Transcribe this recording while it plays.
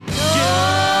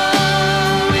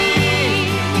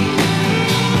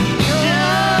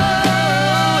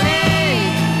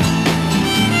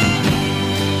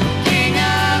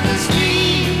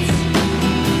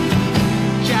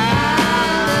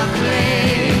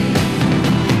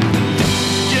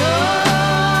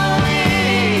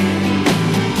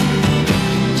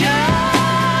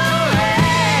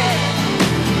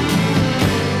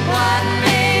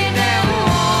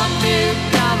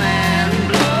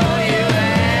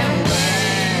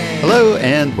Hello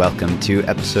and welcome to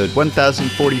episode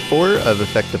 1044 of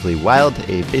Effectively Wild,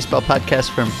 a baseball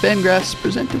podcast from Fangraphs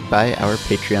presented by our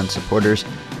Patreon supporters.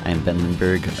 I am Ben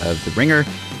Lindbergh of The Ringer,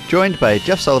 joined by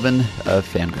Jeff Sullivan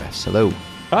of Fangraphs. Hello.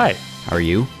 Hi. How are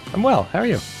you? I'm well. How are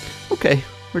you? Okay.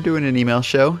 We're doing an email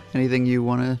show. Anything you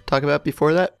want to talk about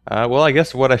before that? Well, I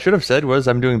guess what I should have said was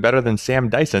I'm doing better than Sam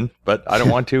Dyson, but I don't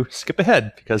want to skip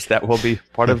ahead because that will be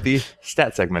part of the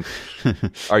stat segment.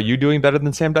 Are you doing better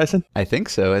than Sam Dyson? I think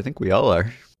so. I think we all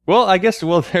are. Well, I guess,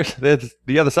 there's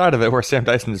the other side of it where Sam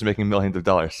Dyson is making millions of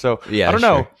dollars. So Yeah, I don't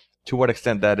know sure. to what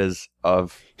extent that is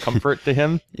of comfort to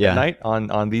him Yeah. at night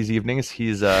on these evenings.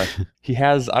 He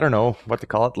has, I don't know what to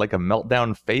call it, like a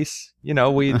meltdown face. You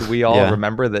know, we all Yeah.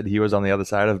 remember that he was on the other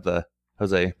side of the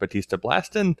Jose Bautista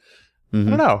blast, and I Mhm.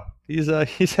 don't know.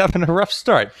 He's having a rough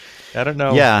start. I don't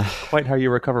know Yeah. quite how you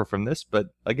recover from this, but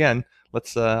again,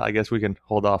 let's. I guess we can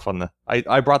hold off on the.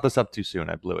 I brought this up too soon.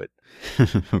 I blew it.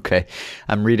 Okay.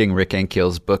 I'm reading Rick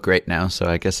Ankiel's book right now, so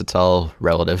I guess it's all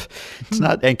relative. It's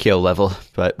not Ankiel level,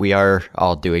 but we are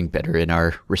all doing better in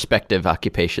our respective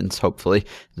occupations, hopefully,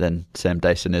 than Sam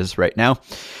Dyson is right now.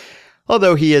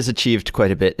 Although he has achieved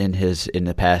quite a bit in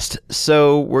the past.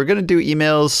 So we're going to do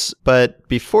emails, but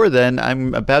before then,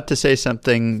 I'm about to say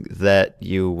something that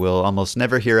you will almost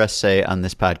never hear us say on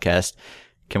this podcast.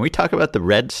 Can we talk about the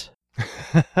Reds?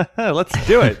 Let's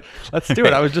do it. Let's do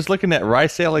it. I was just looking at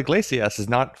Raisel Iglesias is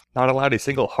not allowed a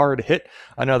single hard hit.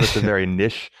 I know that's a very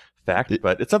niche fact,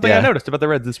 but it's something I Yeah. noticed about the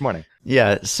Reds this morning.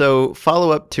 Yeah, so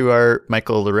follow up to our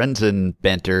Michael Lorenzen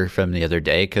banter from the other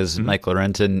day, because Michael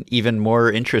Lorenzen even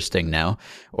more interesting now,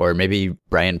 or maybe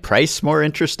Brian Price more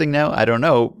interesting now. I don't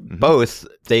know. Both.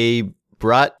 They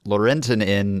brought Lorenzen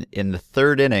in the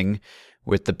third inning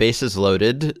with the bases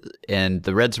loaded, and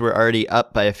the Reds were already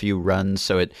up by a few runs,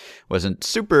 so it wasn't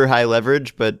super high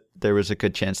leverage, but there was a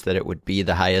good chance that it would be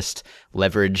the highest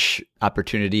leverage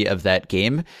opportunity of that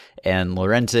game. And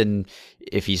Lorenzen,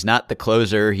 if he's not the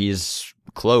closer, he's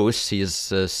close.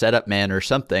 He's a setup man or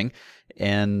something.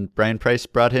 And Brian Price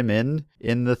brought him in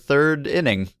the third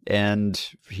inning, and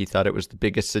he thought it was the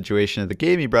biggest situation of the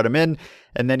game. He brought him in,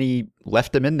 and then he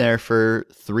left him in there for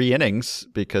 3 innings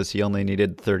because he only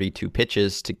needed 32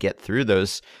 pitches to get through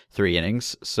those 3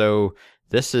 innings. So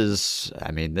this is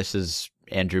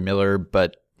Andrew Miller,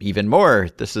 but even more.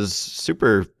 This is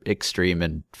super extreme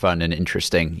and fun and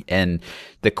interesting. And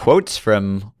the quotes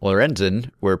from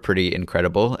Lorenzen were pretty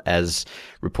incredible, as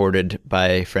reported by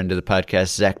a friend of the podcast,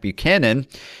 Zach Buchanan.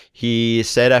 He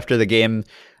said after the game,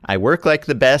 "I work like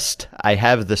the best. I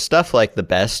have the stuff like the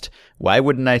best. Why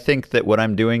wouldn't I think that what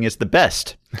I'm doing is the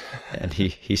best?" And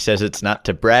he says it's not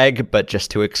to brag, but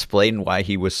just to explain why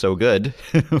he was so good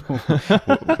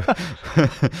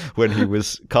when he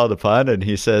was called upon. And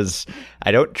he says,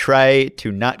 "I don't try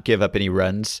to not give up any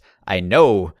runs. I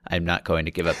know I'm not going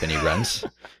to give up any runs."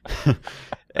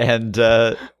 And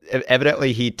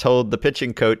evidently he told the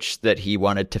pitching coach that he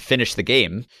wanted to finish the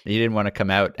game. He didn't want to come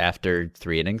out after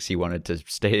 3 innings. He wanted to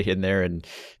stay in there and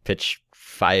pitch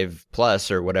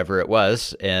 5+ or whatever it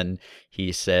was. And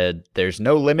he said, "There's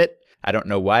no limit. I don't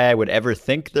know why I would ever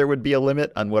think there would be a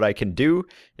limit on what I can do.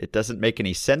 It doesn't make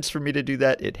any sense for me to do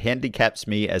that. It handicaps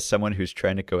me as someone who's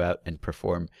trying to go out and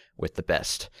perform with the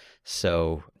best."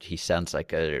 So he sounds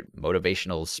like a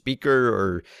motivational speaker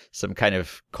or some kind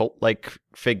of cult-like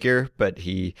figure, but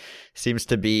he seems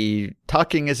to be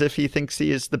talking as if he thinks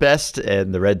he is the best,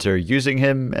 and the Reds are using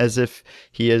him as if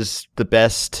he is the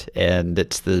best, and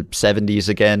it's the 70s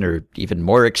again, or even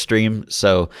more extreme.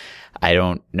 So I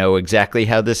don't know exactly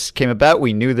how this came about.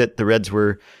 We knew that the Reds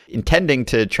were intending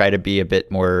to try to be a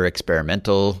bit more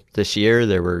experimental this year.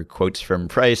 There were quotes from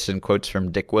Price and quotes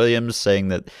from Dick Williams saying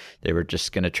that they were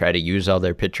just going to try to use all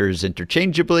their pitchers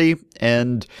interchangeably,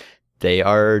 and they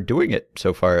are doing it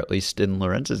so far, at least in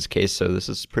Lorenzen's case. So this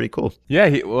is pretty cool. Yeah,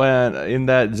 in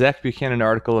that Zach Buchanan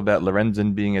article about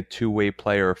Lorenzen being a two-way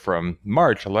player from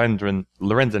March,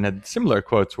 Lorenzen had similar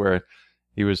quotes where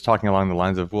he was talking along the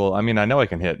lines of, "Well, I mean, I know I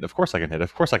can hit. Of course I can hit.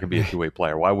 Of course I can be a two-way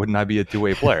player. Why wouldn't I be a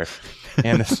two-way player?"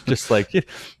 And it's just like,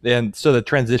 and so the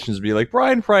transitions would be like,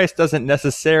 Brian Price doesn't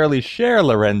necessarily share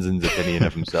Lorenzen's opinion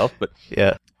of himself, but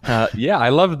Yeah. yeah, I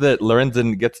love that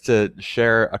Lorenzen gets to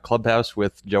share a clubhouse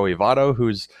with Joey Votto,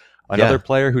 who's another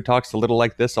player who talks a little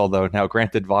like this, although now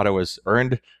granted Votto has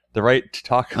earned the right to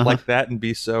talk like that and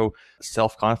be so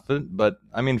self-confident. But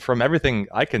I mean, from everything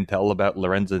I can tell about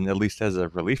Lorenzen, at least as a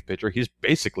relief pitcher, he's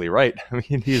basically right. I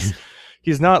mean, he's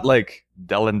not like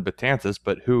Dellin Betances,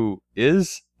 but who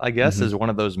is, I guess, is one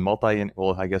of those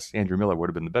well, I guess Andrew Miller would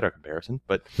have been the better comparison,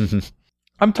 but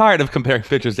I'm tired of comparing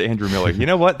pitchers to Andrew Miller. You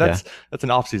know what? That's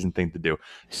an off-season thing to do.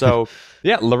 So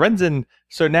yeah, Lorenzen.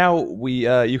 So now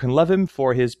you can love him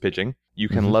for his pitching. You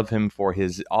can love him for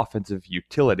his offensive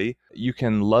utility. You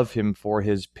can love him for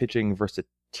his pitching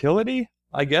versatility,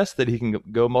 I guess, that he can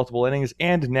go multiple innings.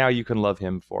 And now you can love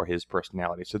him for his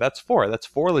personality. So that's four. That's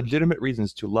four legitimate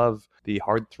reasons to love the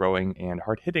hard-throwing and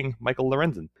hard-hitting Michael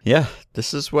Lorenzen. Yeah,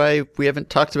 this is why we haven't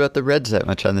talked about the Reds that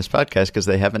much on this podcast, because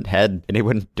they haven't had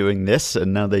anyone doing this,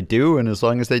 and now they do. And as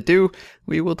long as they do,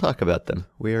 we will talk about them.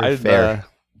 We are fair.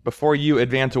 Before you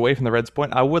advance away from the Reds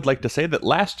point, I would like to say that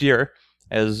last year,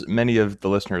 as many of the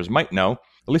listeners might know,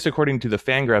 at least according to the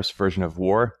Fangraphs version of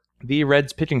WAR, the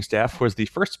Reds pitching staff was the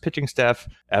first pitching staff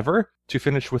ever to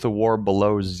finish with a WAR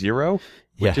below 0,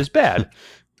 which is bad.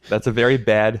 That's a very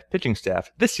bad pitching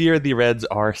staff. This year, the Reds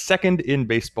are second in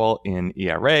baseball in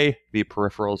ERA. The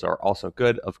peripherals are also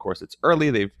good. Of course, it's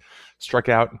early. They've struck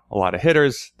out a lot of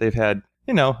hitters. They've had,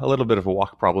 a little bit of a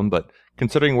walk problem, but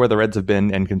considering where the Reds have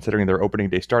been and considering their opening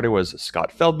day starter was Scott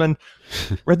Feldman,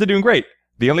 Reds are doing great.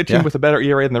 The only team with a better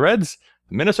ERA than the Reds,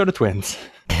 the Minnesota Twins.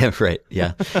 Right,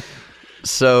 yeah.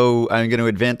 So I'm going to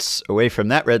advance away from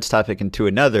that Reds topic into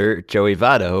another, Joey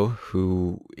Votto,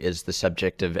 who is the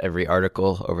subject of every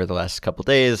article over the last couple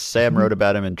days. Sam wrote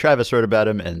about him, and Travis wrote about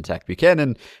him, and Zach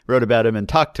Buchanan wrote about him and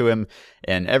talked to him.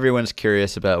 And everyone's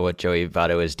curious about what Joey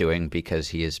Votto is doing, because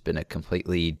he has been a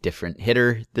completely different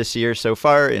hitter this year so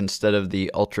far. Instead of the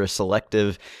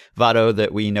ultra-selective Votto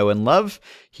that we know and love,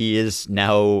 he is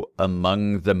now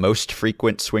among the most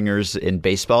frequent swingers in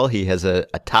baseball. He has a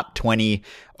top 20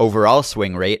 overall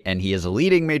swing rate, and he is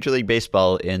leading Major League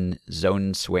Baseball in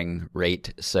zone swing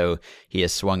rate. So he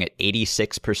has swung at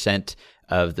 86%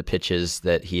 of the pitches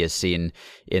that he has seen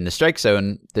in the strike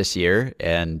zone this year.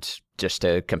 And just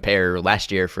to compare,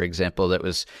 last year, for example, that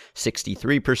was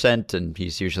 63%, and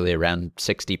he's usually around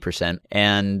 60%.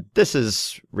 And this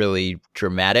is really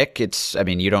dramatic.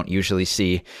 You don't usually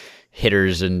see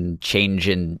hitters and change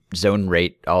in zone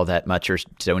rate all that much, or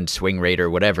zone swing rate or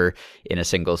whatever, in a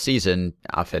single season.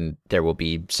 Often there will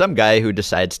be some guy who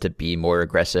decides to be more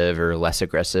aggressive or less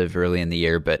aggressive early in the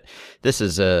year, but this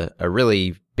is a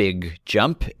really big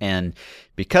jump. And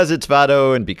because it's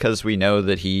Votto, and because we know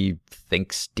that he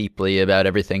thinks deeply about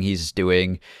everything he's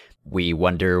doing, we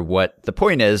wonder what the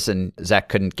point is. And Zach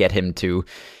couldn't get him to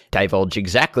divulge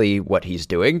exactly what he's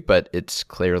doing, but it's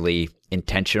clearly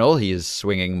intentional. He is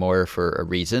swinging more for a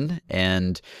reason,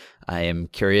 and I am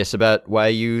curious about why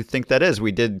you think that is.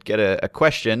 We did get a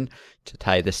question to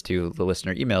tie this to the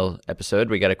listener email episode.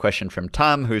 We got a question from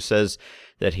Tom, who says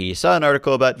that he saw an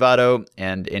article about Votto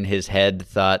and in his head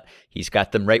thought he's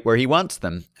got them right where he wants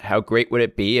them. How great would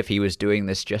it be if he was doing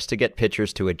this just to get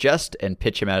pitchers to adjust and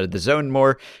pitch him out of the zone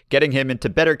more, getting him into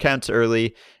better counts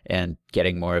early and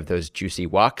getting more of those juicy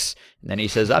walks? And then he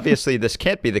says, obviously this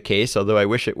can't be the case, although I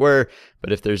wish it were,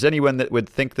 but if there's anyone that would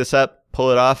think this up,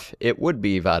 pull it off, it would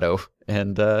be Votto.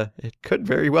 And it could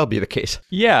very well be the case.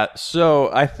 Yeah,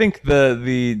 so I think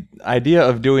the idea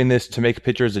of doing this to make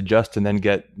pitchers adjust and then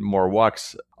get more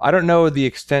walks, I don't know the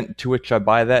extent to which I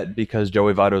buy that, because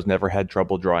Joey Votto's never had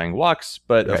trouble drawing walks.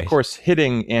 But of course,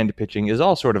 hitting and pitching is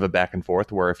all sort of a back and forth,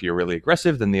 where if you're really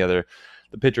aggressive, then the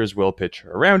pitchers will pitch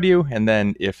around you. And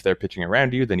then if they're pitching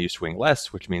around you, then you swing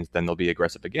less, which means then they'll be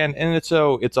aggressive again. And it's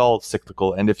all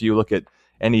cyclical. And if you look at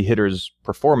any hitter's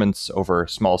performance over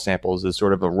small samples is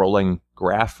sort of a rolling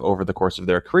graph over the course of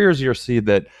their careers, you'll see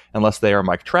that unless they are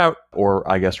Mike Trout or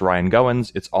I guess Ryan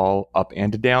Goins, it's all up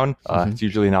and down. It's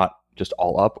usually not just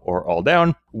all up or all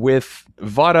down. With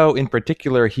Votto in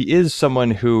particular, he is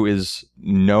someone who is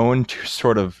known to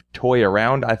sort of toy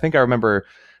around. I think I remember,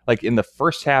 like, in the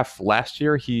first half last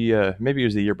year, he maybe it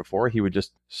was the year before, he would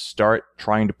just start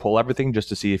trying to pull everything just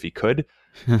to see if he could.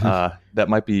 That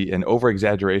might be an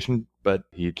over-exaggeration, but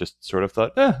he just sort of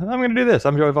thought, I'm going to do this.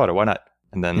 I'm Joey Votto. Why not?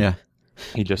 And then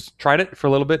he just tried it for a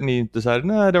little bit, and he decided,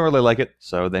 no, I don't really like it.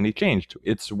 So then he changed.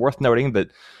 It's worth noting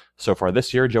that so far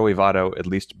this year, Joey Votto, at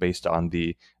least based on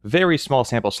the very small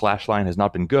sample slash line, has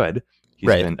not been good. He's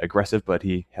been aggressive, but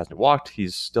he hasn't walked.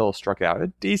 He's still struck out a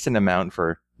decent amount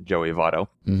for Joey Votto.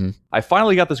 I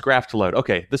finally got this graph to load.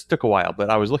 Okay, this took a while, but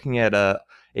I was looking at a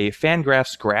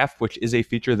Fangraphs graph, which is a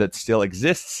feature that still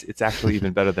exists. It's actually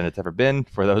even better than it's ever been,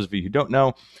 for those of you who don't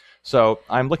know. So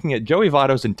I'm looking at Joey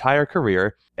Votto's entire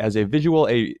career as a visual,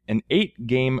 an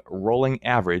 8-game rolling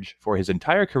average for his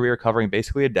entire career, covering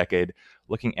basically a decade,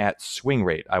 looking at swing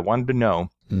rate. I wanted to know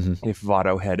if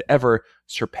Votto had ever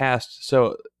surpassed.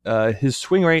 So his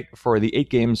swing rate for the 8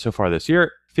 games so far this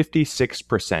year,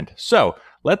 56%. So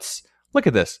let's look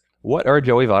at this. What are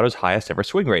Joey Votto's highest ever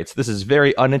swing rates? This is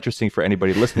very uninteresting for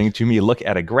anybody listening to me look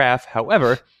at a graph.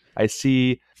 However, I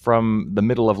see from the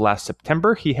middle of last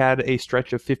September, he had a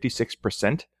stretch of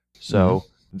 56%. So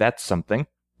that's something.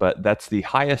 But that's the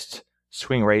highest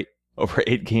swing rate over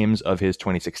 8 games of his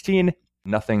 2016.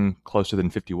 Nothing closer than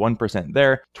 51%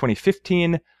 there.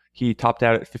 2015, he topped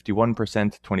out at 51%.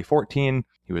 2014,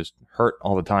 he was hurt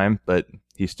all the time, but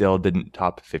he still didn't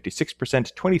top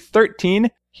 56%. 2013,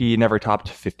 he never topped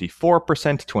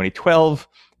 54%. 2012,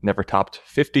 never topped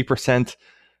 50%.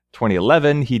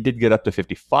 2011, he did get up to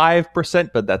 55%,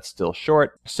 but that's still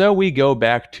short. So we go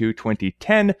back to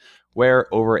 2010,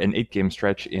 where over an 8-game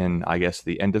stretch in, I guess,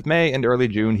 the end of May and early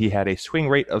June, he had a swing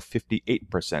rate of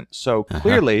 58%. So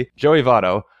clearly, Joey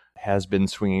Votto has been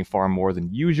swinging far more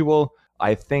than usual.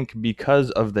 I think because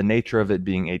of the nature of it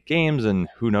being 8 games, and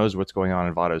who knows what's going on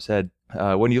in Votto's head,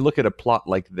 when you look at a plot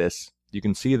like this, you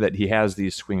can see that he has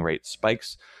these swing rate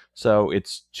spikes. So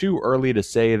it's too early to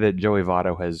say that Joey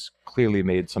Votto has clearly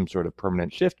made some sort of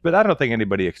permanent shift, but I don't think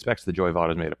anybody expects that Joey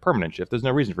Votto's made a permanent shift. There's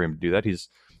no reason for him to do that. He's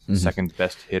second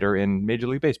best hitter in Major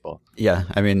League Baseball. Yeah,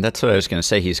 I mean, that's what I was going to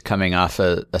say. He's coming off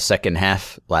a second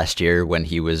half last year when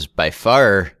he was by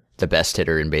far the best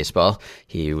hitter in baseball.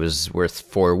 He was worth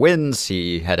 4 wins.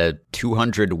 He had a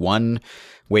 201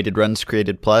 weighted runs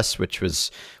created plus, which was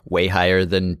way higher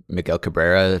than Miguel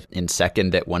Cabrera in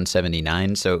second at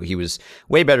 179. So he was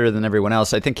way better than everyone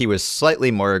else. I think he was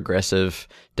slightly more aggressive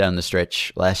down the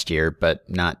stretch last year, but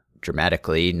not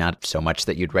dramatically, not so much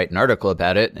that you'd write an article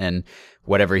about it. And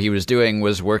whatever he was doing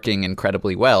was working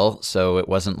incredibly well. So it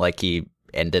wasn't like he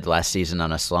ended last season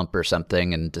on a slump or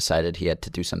something and decided he had to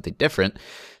do something different.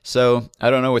 So I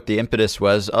don't know what the impetus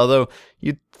was, although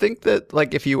you'd think that,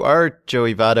 like, if you are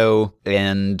Joey Votto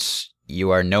and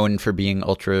you are known for being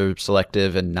ultra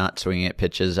selective and not swinging at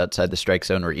pitches outside the strike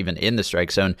zone or even in the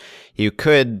strike zone, you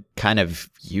could kind of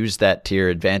use that to your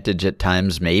advantage at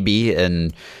times, maybe,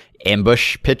 and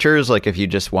ambush pitchers. Like if you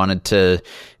just wanted to,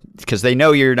 because they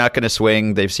know you're not going to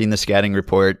swing, they've seen the scouting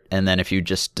report, and then if you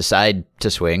just decide to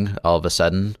swing all of a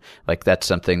sudden, like that's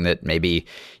something that maybe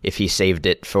if he saved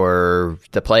it for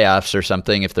the playoffs or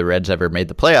something, if the Reds ever made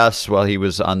the playoffs while he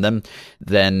was on them,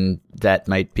 then that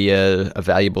might be a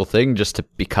valuable thing, just to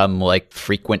become like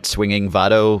frequent swinging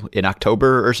Votto in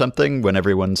October or something when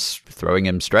everyone's throwing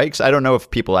him strikes. I don't know if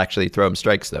people actually throw him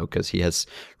strikes though, because he has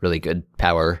really good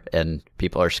power and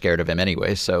people are scared of him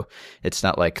anyway. So it's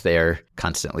not like they're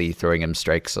constantly throwing him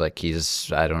strikes like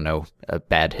he's, I don't know, a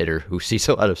bad hitter who sees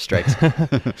a lot of strikes.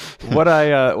 What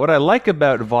I like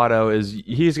about Votto is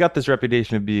he's got this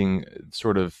reputation of being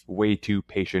sort of way too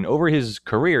patient. Over his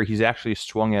career, he's actually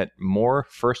swung at more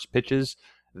first pitches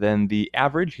than the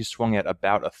average. He's swung at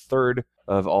about a third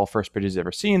of all first pitches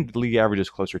ever seen. The league average is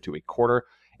closer to a quarter.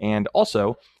 And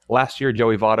also, last year,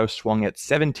 Joey Votto swung at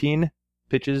 17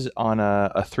 pitches on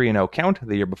a 3-0 count.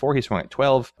 The year before, he swung at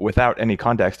 12. Without any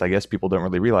context, I guess people don't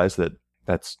really realize that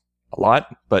that's a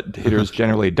lot, but hitters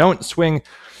generally don't swing.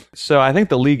 So I think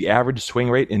the league average swing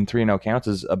rate in 3-0 counts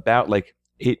is about like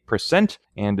 8%,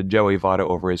 and Joey Votto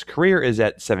over his career is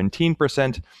at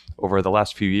 17%. Over the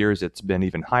last few years, it's been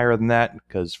even higher than that,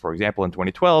 because, for example, in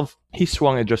 2012, he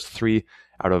swung at just 3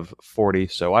 out of 40.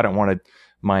 So I don't want to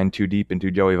mine too deep into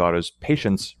Joey Votto's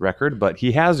patience record, but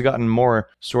he has gotten more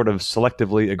sort of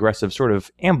selectively aggressive, sort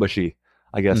of ambushy,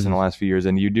 I guess, in the last few years.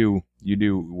 And you do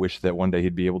wish that one day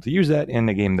he'd be able to use that in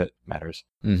a game that matters.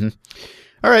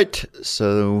 All right,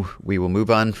 so we will move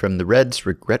on from the Reds,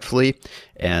 regretfully,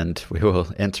 and we will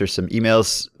answer some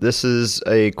emails. This is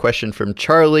a question from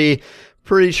Charlie.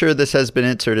 Pretty sure this has been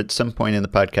answered at some point in the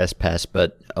podcast past,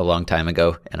 but a long time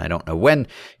ago, and I don't know when.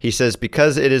 He says,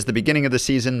 because it is the beginning of the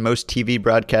season, most TV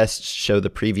broadcasts show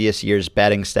the previous year's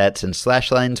batting stats and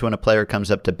slash lines when a player comes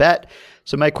up to bat.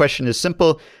 So my question is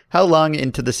simple. How long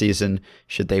into the season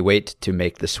should they wait to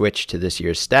make the switch to this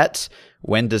year's stats?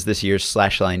 When does this year's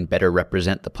slash line better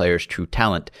represent the player's true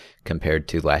talent compared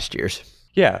to last year's?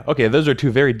 Yeah, okay, those are two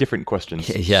very different questions.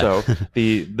 Yeah. So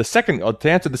the second,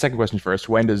 to answer the second question first,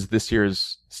 when does this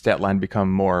year's stat line become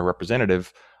more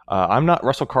representative? I'm not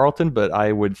Russell Carlton, but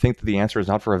I would think that the answer is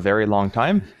not for a very long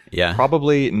time. Yeah.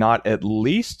 Probably not at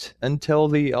least until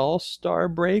the All-Star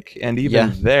break, and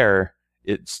even there,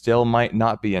 it still might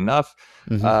not be enough.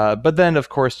 But then, of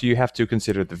course, you have to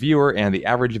consider the viewer and the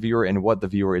average viewer and what the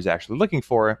viewer is actually looking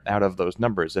for out of those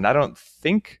numbers. And I don't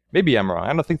think, maybe I'm wrong,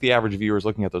 I don't think the average viewer is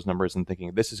looking at those numbers and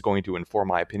thinking, this is going to inform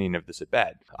my opinion of this at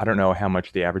bat. I don't know how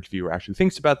much the average viewer actually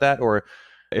thinks about that, or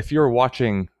if you're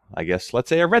watching, I guess, let's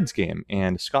say a Reds game,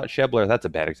 and Scott Schebler, that's a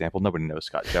bad example, nobody knows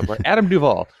Scott Schebler, Adam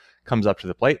Duvall comes up to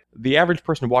the plate. The average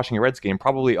person watching a Reds game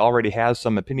probably already has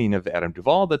some opinion of Adam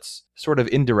Duvall that's sort of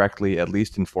indirectly at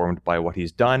least informed by what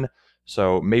he's done.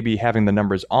 So maybe having the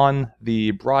numbers on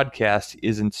the broadcast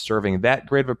isn't serving that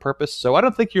great of a purpose. So I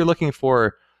don't think you're looking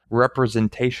for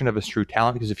representation of his true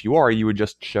talent, because if you are, you would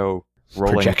just show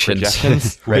rolling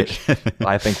projections, which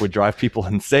I think would drive people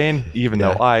insane, even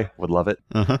though I would love it.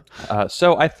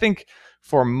 So I think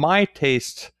for my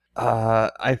taste,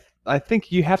 I think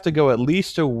you have to go at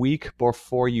least a week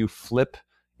before you flip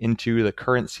into the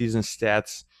current season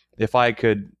stats. If I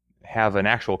could have an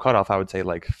actual cutoff, I would say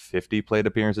like 50 plate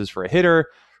appearances for a hitter,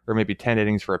 or maybe 10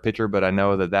 innings for a pitcher. But I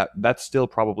know that's still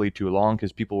probably too long,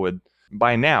 because people would,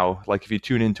 by now, like if you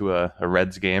tune into a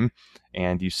Reds game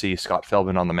and you see Scott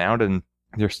Feldman on the mound and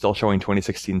they're still showing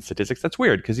 2016 statistics, that's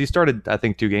weird, because he started, I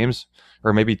think, 2 games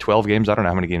or maybe 12 games. I don't know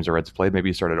how many games the Reds played. Maybe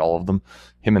he started all of them.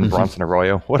 Him and Bronson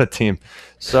Arroyo. What a team.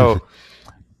 So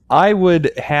I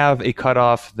would have a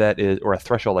cutoff that is, or a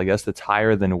threshold, I guess, that's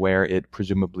higher than where it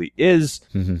presumably is.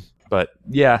 But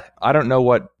yeah, I don't know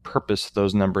what purpose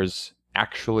those numbers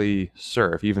actually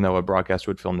serve, even though a broadcast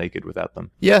would feel naked without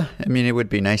them. Yeah, I mean, it would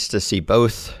be nice to see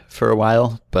both for a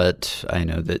while, but I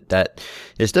know that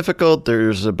is difficult.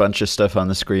 There's a bunch of stuff on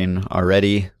the screen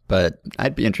already, but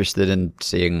I'd be interested in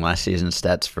seeing last season's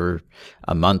stats for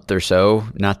a month or so.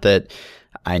 Not that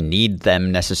I need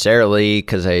them necessarily,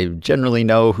 because I generally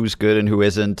know who's good and who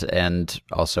isn't, and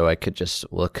also I could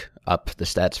just look up the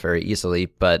stats very easily,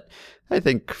 but I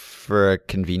think for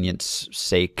convenience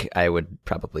sake, I would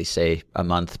probably say a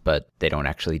month, but they don't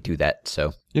actually do that.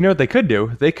 So you know what they could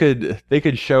do? They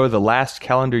could show the last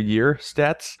calendar year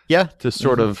stats. Yeah. To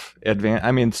sort of advance.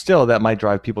 I mean, still that might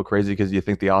drive people crazy, because you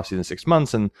think the offseason is 6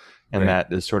 months and that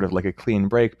is sort of like a clean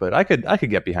break. But I could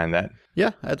get behind that.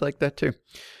 Yeah, I'd like that too.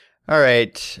 All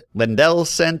right. Lindell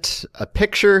sent a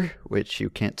picture, which you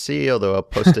can't see, although I'll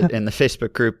post it in the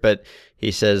Facebook group. But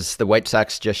he says, the White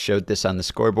Sox just showed this on the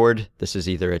scoreboard. This is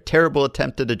either a terrible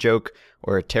attempt at a joke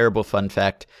or a terrible fun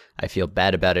fact. I feel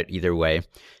bad about it either way.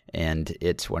 And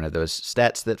it's one of those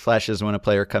stats that flashes when a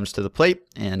player comes to the plate.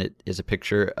 And it is a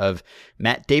picture of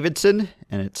Matt Davidson.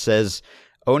 And it says,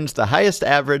 owns the highest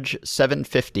average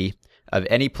 750 of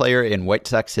any player in White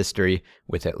Sox history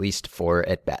with at least 4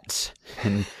 at-bats.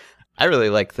 And I really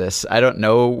like this. I don't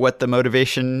know what the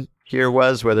motivation here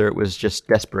was, whether it was just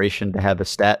desperation to have a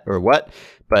stat or what,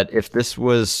 but if this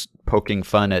was poking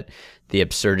fun at the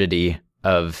absurdity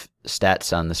of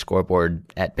stats on the scoreboard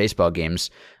at baseball games,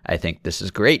 I think this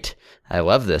is great. I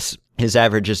love this. His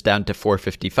average is down to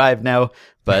 455 now,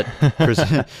 but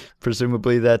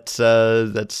presumably that's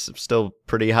still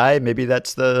pretty high. Maybe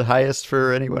that's the highest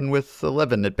for anyone with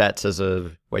 11 at-bats as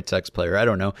a White Sox player. I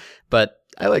don't know, but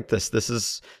I like this. This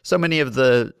is, so many of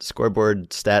the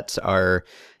scoreboard stats are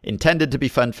intended to be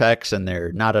fun facts, and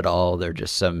they're not at all. They're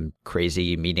just some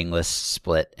crazy, meaningless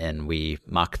split, and we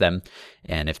mock them.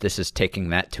 And if this is taking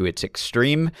that to its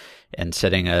extreme and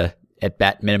setting a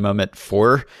at-bat minimum at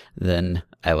 4, then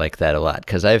I like that a lot,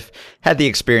 because I've had the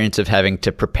experience of having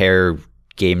to prepare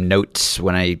game notes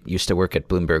when I used to work at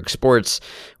Bloomberg Sports.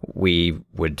 We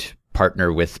would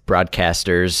partner with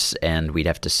broadcasters, and we'd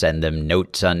have to send them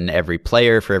notes on every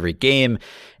player for every game,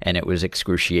 and it was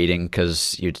excruciating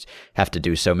because you'd have to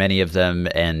do so many of them,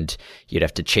 and you'd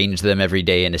have to change them every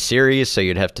day in a series, so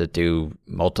you'd have to do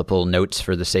multiple notes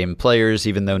for the same players,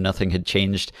 even though nothing had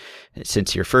changed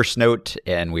since your first note,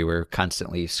 and we were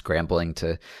constantly scrambling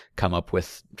to come up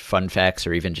with fun facts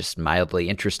or even just mildly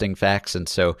interesting facts. And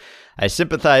so I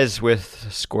sympathize with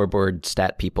scoreboard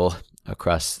stat people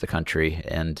across the country,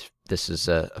 and this is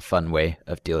a fun way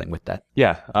of dealing with that.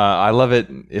 Yeah, I love it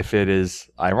if it is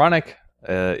ironic.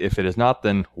 If it is not,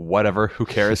 then whatever, who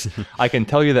cares? I can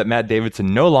tell you that Matt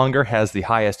Davidson no longer has the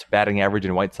highest batting average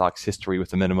in White Sox history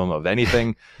with a minimum of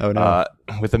anything. Oh, no.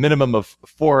 With a minimum of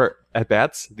 4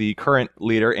 at-bats, the current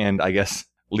leader, and I guess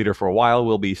leader for a while,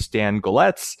 will be Stan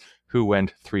Goletz, who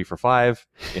went 3 for 5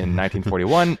 in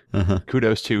 1941.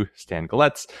 Kudos to Stan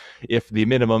Goletz. If the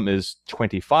minimum is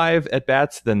 25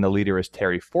 at-bats, then the leader is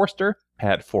Terry Forster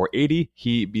at 480.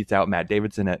 He beats out Matt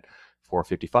Davidson at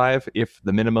 455. If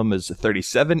the minimum is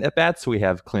 37 at-bats, we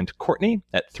have Clint Courtney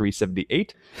at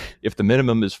 378. If the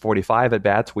minimum is 45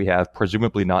 at-bats, we have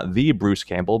presumably not the Bruce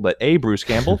Campbell, but a Bruce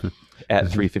Campbell at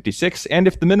 356. And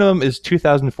if the minimum is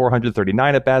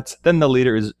 2,439 at-bats, then the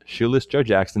leader is Shoeless Joe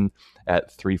Jackson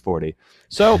at 340.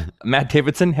 So Matt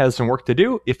Davidson has some work to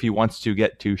do if he wants to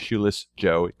get to Shoeless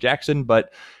Joe Jackson,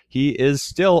 but he is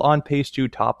still on pace to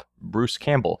top Bruce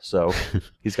Campbell. So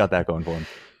he's got that going for him.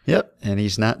 Yep, and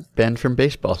he's not banned from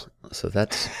baseball, so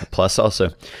that's a plus also.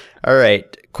 All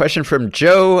right, question from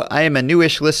Joe. I am a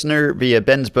newish listener via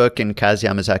Ben's book and Kaz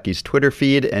Yamazaki's Twitter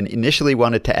feed, and initially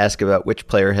wanted to ask about which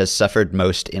player has suffered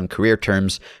most in career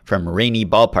terms from rainy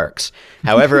ballparks.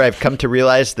 However, I've come to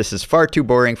realize this is far too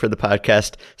boring for the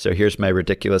podcast, so here's my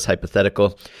ridiculous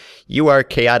hypothetical. You are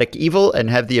chaotic evil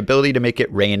and have the ability to make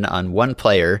it rain on one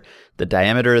player, the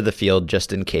diameter of the field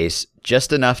just in case,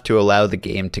 just enough to allow the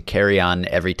game to carry on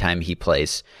every time he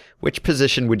plays. Which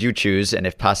position would you choose, and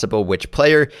if possible, which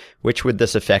player? Which would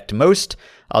this affect most?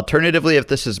 Alternatively, if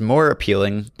this is more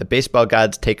appealing, the baseball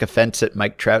gods take offense at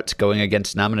Mike Trout's going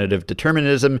against nominative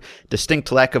determinism,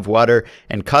 distinct lack of water,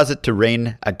 and cause it to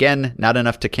rain, again, not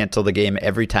enough to cancel the game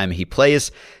every time he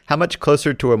plays. How much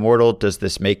closer to immortal does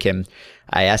this make him?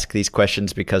 I ask these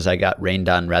questions because I got rained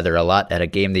on rather a lot at a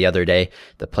game the other day.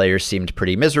 The players seemed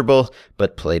pretty miserable,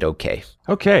 but played okay.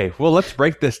 Okay, well, let's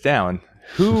break this down.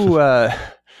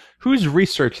 Who's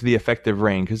researched the effect of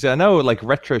rain? Because I know like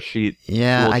RetroSheet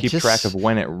will keep track of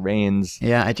when it rains.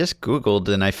 Yeah, I just Googled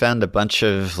and I found a bunch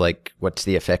of like what's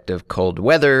the effect of cold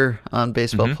weather on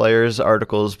baseball players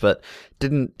articles, but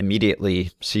didn't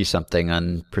immediately see something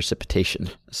on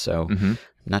precipitation. So I'm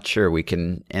not sure we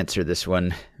can answer this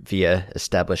one via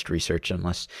established research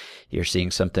unless you're seeing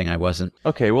something I wasn't.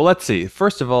 Okay, well, let's see.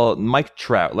 First of all, Mike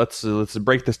Trout. Let's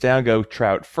break this down. Go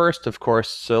Trout first, of course.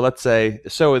 So let's say,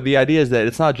 the idea is that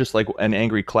it's not just like an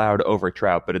angry cloud over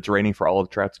Trout, but it's raining for all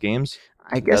of Trout's games.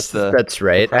 I guess that's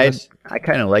right. I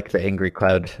kind of like the angry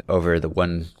cloud over the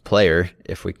one player,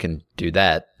 if we can do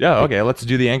that. Yeah, okay, let's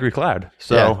do the angry cloud.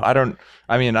 So yeah. I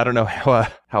don't know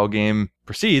how a game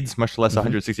proceeds, much less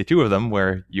 162 of them,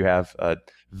 where you have a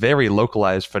very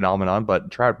localized phenomenon.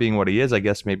 But Trout being what he is, I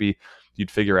guess maybe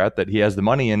you'd figure out that he has the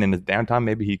money, and in his downtime,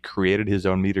 maybe he created his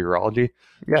own meteorology.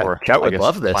 Yeah, or, Trout would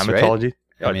love this, climatology. Right?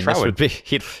 I mean, Trout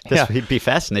he'd be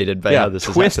fascinated by how this is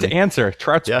happening. Twist answer.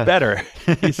 Trout's better.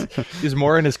 He's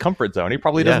more in his comfort zone. He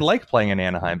probably doesn't like playing in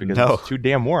Anaheim because it's too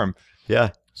damn warm.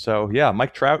 Yeah. So yeah,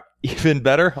 Mike Trout even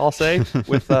better, I'll say,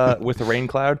 with the rain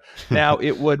cloud. Now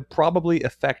it would probably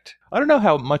affect. I don't know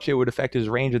how much it would affect his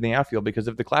range in the outfield, because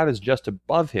if the cloud is just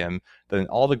above him, then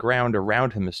all the ground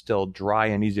around him is still dry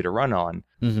and easy to run on.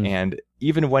 And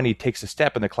even when he takes a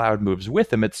step and the cloud moves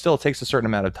with him, it still takes a certain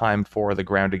amount of time for the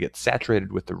ground to get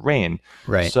saturated with the rain.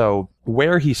 Right. So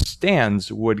where he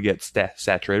stands would get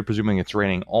saturated, presuming it's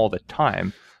raining all the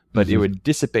time. But it would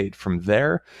dissipate from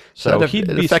there. So he'd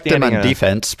be affect him on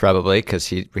defense, probably, because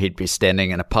he'd be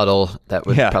standing in a puddle. That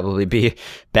would probably be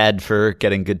bad for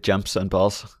getting good jumps on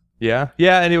balls. Yeah,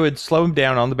 and it would slow him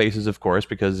down on the bases, of course,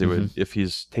 because it would, if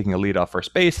he's taking a lead off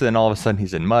first base, then all of a sudden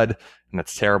he's in mud, and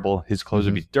that's terrible. His clothes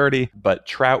would be dirty, but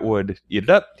Trout would eat it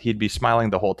up. He'd be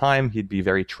smiling the whole time. He'd be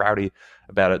very Trouty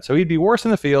about it. So he'd be worse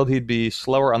in the field. He'd be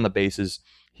slower on the bases.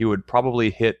 He would probably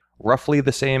hit roughly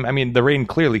the same. I mean, the rain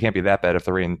clearly can't be that bad if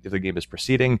the game is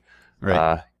proceeding,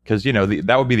 right? Because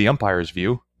that would be the umpire's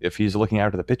view. If he's looking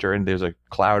out at the pitcher and there's a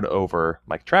cloud over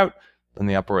Mike Trout, then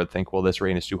the umpire would think, well, this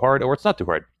rain is too hard, or it's not too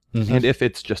hard. And if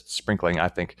it's just sprinkling, I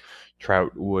think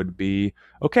Trout would be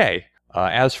okay.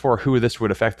 As for who this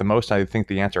would affect the most, I think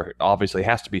the answer obviously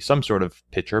has to be some sort of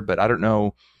pitcher, but I don't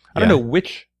know. I don't know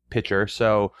which pitcher.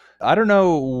 So I don't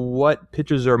know what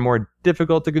pitches are more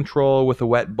difficult to control with a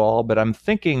wet ball, but I'm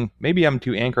thinking, maybe I'm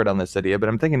too anchored on this idea, but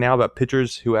I'm thinking now about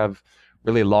pitchers who have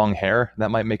really long hair.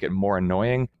 That might make it more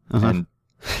annoying, and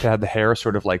to have the hair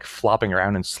sort of like flopping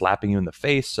around and slapping you in the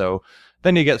face. So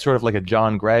then you get sort of like a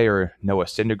John Gray or Noah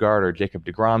Syndergaard or Jacob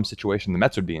deGrom situation. The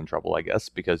Mets would be in trouble, I guess,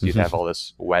 because you'd have all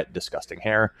this wet, disgusting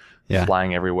hair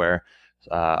flying everywhere.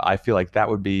 I feel like that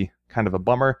would be kind of a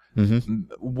bummer.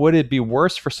 Would it be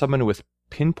worse for someone with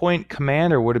pinpoint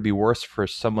command, or would it be worse for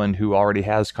someone who already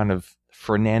has kind of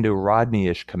Fernando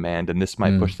Rodney-ish command, and this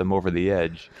might push them over the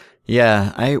edge?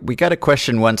 Yeah, we got a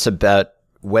question once about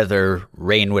whether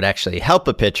rain would actually help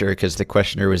a pitcher, because the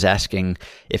questioner was asking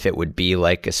if it would be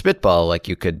like a spitball, like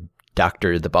you could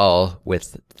doctor the ball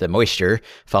with the moisture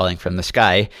falling from the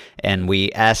sky. And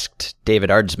we asked David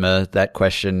Aardsma that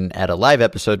question at a live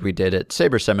episode we did at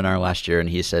Sabre Seminar last year, and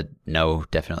he said, no,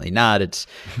 definitely not. It's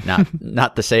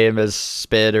not the same as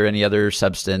spit or any other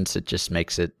substance. It just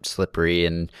makes it slippery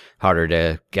and harder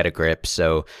to get a grip.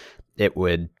 So it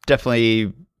would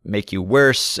definitely make you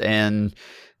worse. And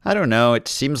I don't know, it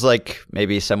seems like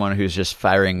maybe someone who's just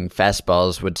firing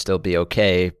fastballs would still be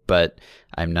okay, but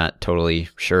I'm not totally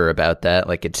sure about that.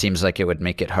 Like, it seems like it would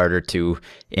make it harder to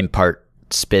impart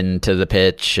spin to the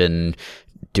pitch and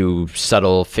do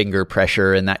subtle finger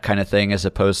pressure and that kind of thing as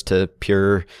opposed to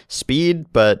pure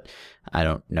speed, but I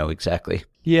don't know exactly.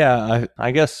 Yeah,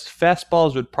 I guess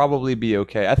fastballs would probably be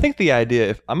okay. I think the idea,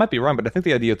 if I might be wrong, but I think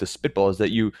the idea of the spitball is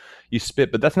that you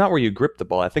spit, but that's not where you grip the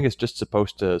ball. I think it's just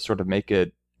supposed to sort of make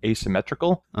it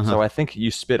asymmetrical. So I think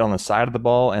you spit on the side of the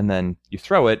ball and then you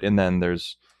throw it, and then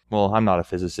there's, well, I'm not a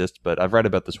physicist, but I've read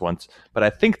about this once. But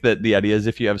I think that the idea is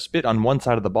if you have spit on one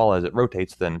side of the ball as it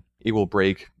rotates, then it will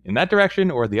break in that direction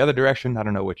or the other direction. I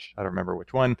don't remember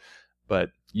which one,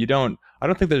 but I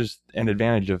don't think there's an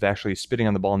advantage of actually spitting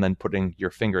on the ball and then putting your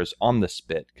fingers on the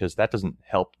spit, because that doesn't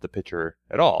help the pitcher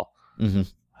at all. Mm-hmm.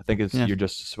 I think you're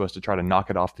just supposed to try to knock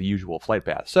it off the usual flight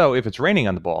path. So if it's raining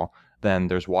on the ball, then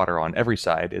there's water on every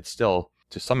side. It's still,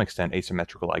 to some extent,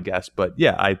 asymmetrical, I guess. But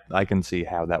yeah, I can see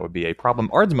how that would be a problem.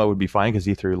 Ardsmo would be fine because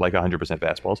he threw like 100%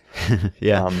 fastballs.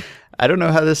 Yeah. I don't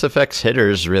know how this affects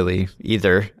hitters really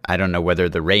either. I don't know whether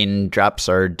the raindrops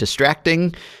are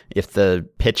distracting, if the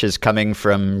pitch is coming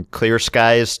from clear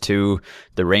skies to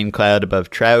the rain cloud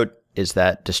above Trout. Is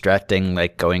that distracting,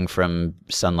 like going from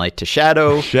sunlight to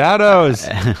shadow? Shadows!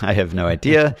 I have no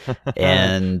idea.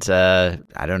 And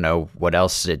I don't know what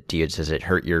else does it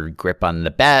hurt your grip on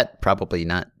the bat? Probably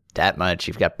not that much.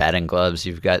 You've got batting gloves,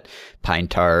 you've got pine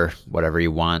tar, whatever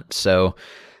you want. So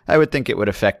I would think it would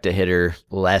affect a hitter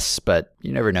less, but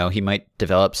you never know. He might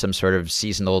develop some sort of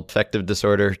seasonal affective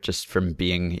disorder just from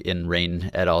being in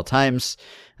rain at all times.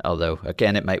 Although,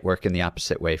 again, it might work in the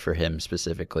opposite way for him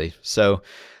specifically. So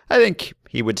I think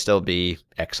he would still be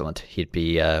excellent. He'd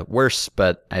be worse,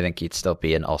 but I think he'd still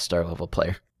be an all-star level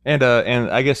player. And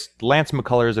I guess Lance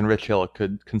McCullers and Rich Hill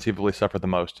could conceivably suffer the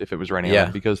most if it was raining on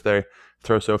them, because they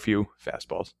throw so few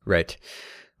fastballs. Right.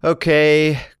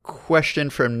 Okay, question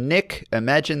from Nick.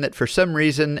 Imagine that for some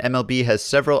reason MLB has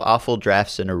several awful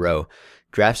drafts in a row.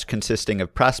 Drafts consisting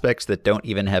of prospects that don't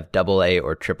even have AA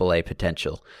or AAA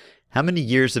potential. How many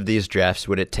years of these drafts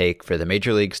would it take for the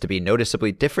major leagues to be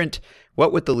noticeably different?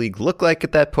 What would the league look like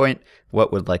at that point?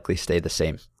 What would likely stay the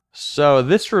same? So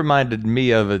this reminded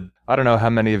me of I don't know how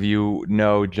many of you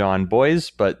know John Boyes,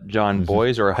 but John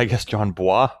Boyes, or I guess John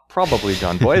Bois, probably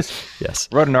John Boyes, yes,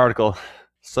 wrote an article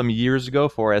some years ago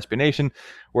for SB Nation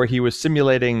where he was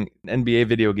simulating an NBA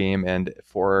video game, and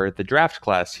for the draft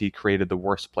class, he created the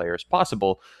worst players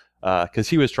possible because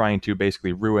he was trying to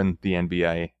basically ruin the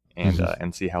NBA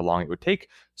and see how long it would take.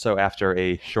 So after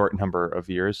a short number of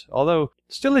years, although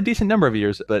still a decent number of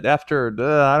years, but after,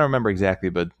 I don't remember exactly,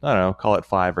 but I don't know, call it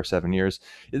 5 or 7 years,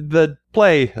 the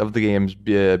play of the games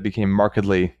became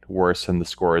markedly worse and the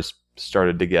scores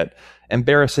started to get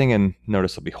embarrassing and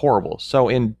noticeably horrible. So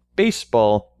in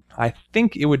baseball, I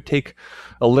think it would take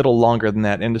a little longer than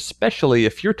that. And especially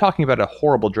if you're talking about a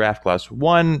horrible draft class,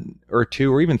 1 or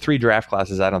 2 or even 3 draft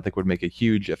classes, I don't think would make a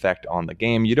huge effect on the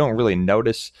game. You don't really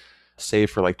notice, say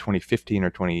for like 2015 or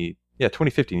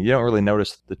 2015, you don't really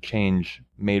notice the change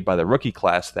made by the rookie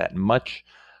class that much.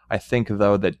 I think,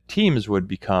 though, that teams would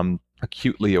become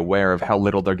acutely aware of how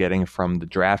little they're getting from the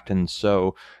draft. And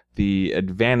so the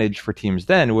advantage for teams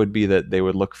then would be that they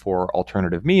would look for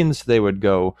alternative means. They would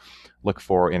go look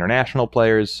for international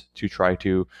players to try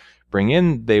to bring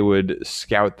in. They would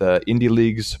scout the indie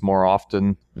leagues more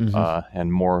often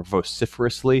and more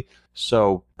vociferously.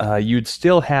 So you'd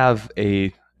still have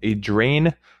a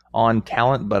drain on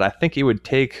talent, but I think it would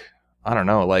take, I don't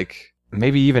know, like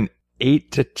maybe even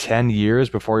 8 to 10 years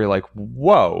before you're like,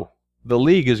 whoa, the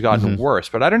league has gotten worse.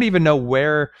 But I don't even know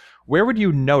where would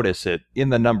you notice it in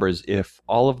the numbers if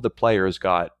all of the players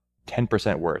got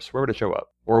 10% worse? Where would it show up?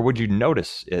 Or would you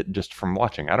notice it just from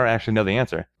watching? I don't actually know the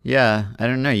answer. Yeah, I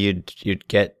don't know. You'd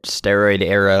get steroid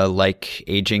era like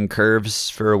aging curves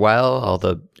for a while. All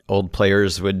the old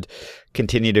players would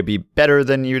continue to be better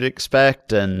than you'd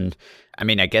expect, and I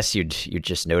mean, I guess you'd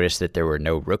just notice that there were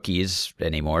no rookies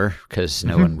anymore because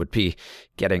no one would be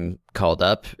getting called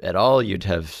up at all. You'd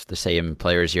have the same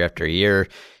players year after year.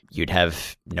 You'd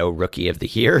have no rookie of the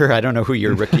year. I don't know who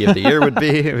your rookie of the year would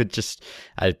be. It would just,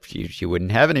 you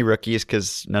wouldn't have any rookies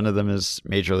because none of them is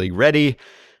major league ready.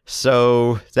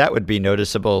 So that would be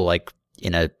noticeable like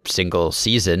in a single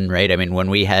season, right? I mean, when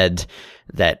we had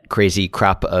that crazy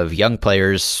crop of young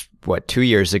players, 2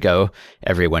 years ago,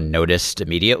 everyone noticed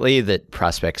immediately that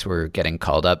prospects were getting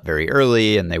called up very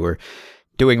early and they were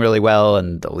doing really well,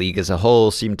 and the league as a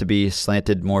whole seemed to be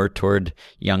slanted more toward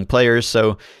young players.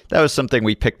 So that was something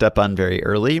we picked up on very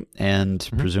early, and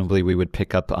presumably we would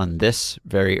pick up on this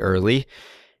very early.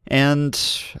 And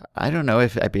I don't know I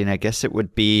guess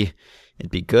it'd be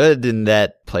good in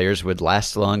that players would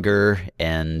last longer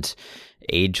and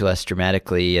age less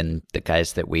dramatically, and the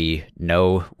guys that we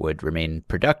know would remain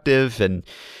productive. And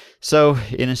so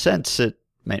in a sense, it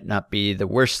might not be the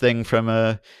worst thing from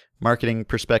a marketing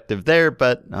perspective there,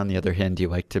 but on the other hand, you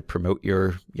like to promote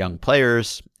your young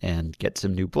players and get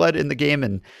some new blood in the game,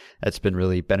 and that's been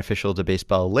really beneficial to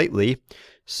baseball lately.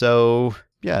 So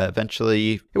yeah,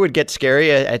 eventually it would get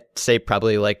scary. I'd say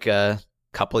probably like a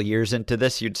couple years into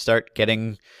this, you'd start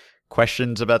getting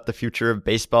questions about the future of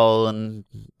baseball and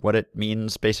what it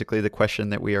means, basically the question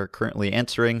that we are currently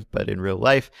answering, but in real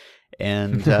life.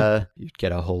 And you'd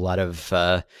get a whole lot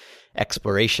of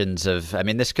explorations of, I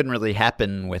mean, this couldn't really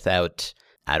happen without,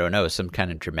 I don't know, some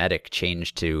kind of dramatic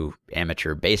change to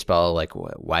amateur baseball. Like,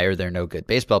 why are there no good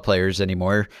baseball players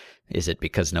anymore? Is it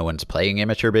because no one's playing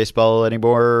amateur baseball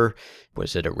anymore?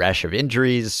 Was it a rash of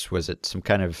injuries? Was it some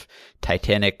kind of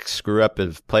titanic screw up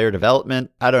of player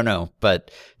development? I don't know,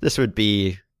 but this would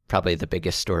be probably the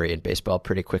biggest story in baseball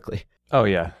pretty quickly. Oh,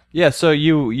 yeah. Yeah, so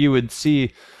you would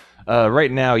see,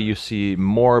 right now you see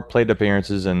more plate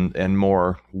appearances and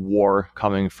more WAR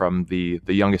coming from the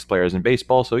youngest players in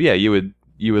baseball. So yeah, you would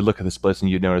look at the splits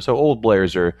and you'd notice, oh, old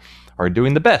players are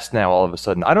doing the best now all of a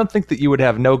sudden. I don't think that you would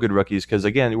have no good rookies because,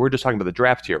 again, we're just talking about the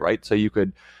draft here, right? So you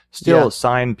could still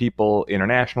sign people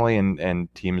internationally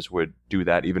and teams would do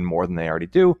that even more than they already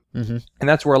do. Mm-hmm. And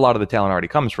that's where a lot of the talent already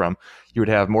comes from. You would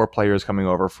have more players coming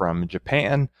over from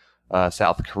Japan,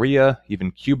 South Korea,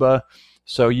 even Cuba.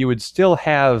 So you would still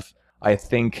have, I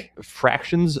think,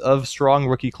 fractions of strong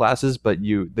rookie classes, but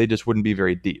they just wouldn't be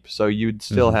very deep. So you'd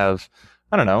still have,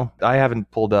 I don't know, I haven't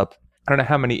pulled up, I don't know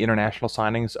how many international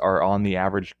signings are on the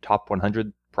average top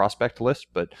 100 prospect list,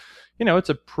 but, it's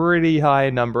a pretty high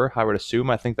number, I would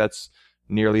assume. I think that's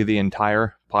nearly the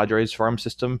entire Padres farm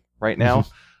system right now.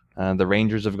 The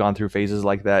Rangers have gone through phases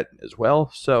like that as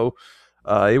well. So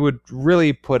it would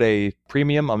really put a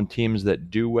premium on teams that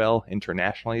do well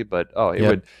internationally, but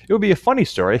it would be a funny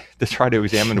story to try to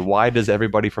examine why does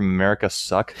everybody from America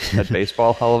suck at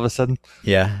baseball all of a sudden.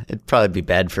 Yeah, it'd probably be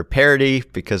bad for parity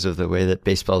because of the way that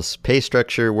baseball's pay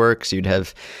structure works. You'd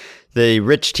have the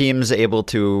rich teams able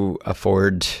to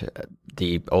afford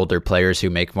the older players who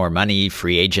make more money.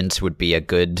 Free agents would be a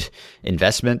good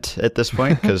investment at this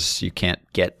point because you can't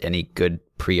get any good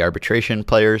pre-arbitration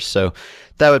players. So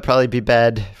that would probably be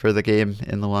bad for the game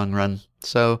in the long run.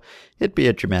 So it'd be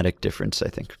a dramatic difference, I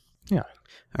think. Yeah.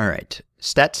 All right.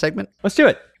 Stat segment? Let's do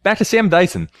it. Back to Sam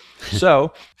Dyson.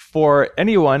 So for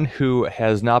anyone who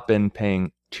has not been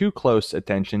paying too close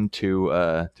attention to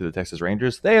the Texas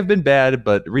Rangers, they have been bad,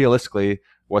 but realistically,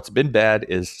 what's been bad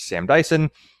is Sam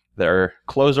Dyson, their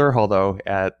closer, although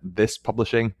at this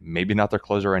publishing, maybe not their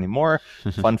closer anymore.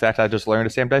 Fun fact I just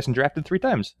learned, Sam Dyson drafted 3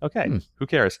 times. Okay, who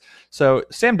cares? So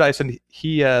Sam Dyson,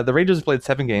 the Rangers have played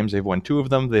 7 games. They've won 2 of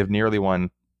them. They've nearly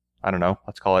won, I don't know,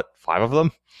 let's call it 5 of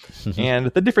them. And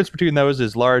the difference between those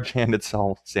is large, and it's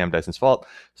all Sam Dyson's fault.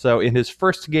 So in his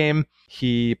first game,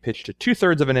 he pitched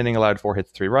 2/3 of an inning, allowed 4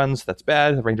 hits, 3 runs. That's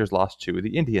bad. The Rangers lost to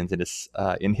the Indians.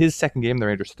 In his second game, the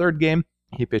Rangers' third game,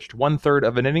 he pitched 1/3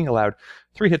 of an inning, allowed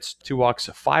 3 hits, 2 walks,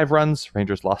 5 runs.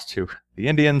 Rangers lost to the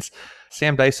Indians.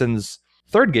 Sam Dyson's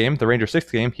third game, the Rangers'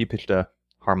 6th game, he pitched a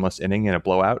harmless inning in a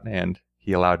blowout, and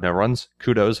he allowed no runs.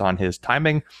 Kudos on his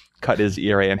timing. Cut his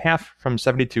ERA in half from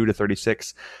 72 to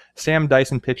 36. Sam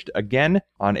Dyson pitched again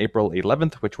on April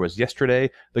 11th, which was yesterday.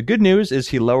 The good news is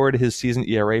he lowered his season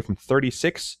ERA from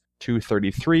 36 to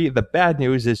 33. The bad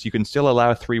news is you can still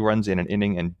allow 3 runs in an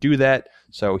inning and do that.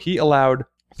 So he allowed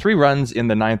 3 runs in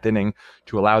the 9th inning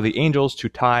to allow the Angels to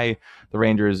tie the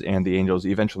Rangers, and the Angels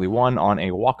eventually won on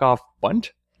a walk-off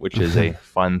bunt, which is a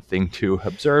fun thing to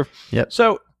observe. Yep.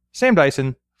 So Sam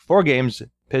Dyson, 4 games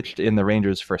pitched in the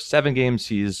Rangers' first 7 games.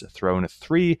 He's thrown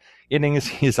 3 innings.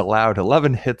 He's allowed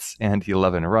 11 hits and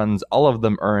 11 runs, all of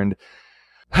them earned.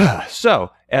 So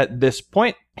at this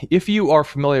point, if you are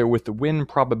familiar with the win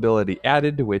probability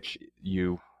added, which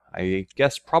you, I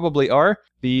guess, probably are,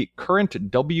 the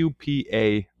current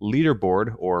WPA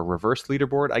leaderboard, or reverse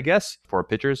leaderboard, I guess, for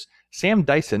pitchers, Sam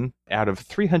Dyson, out of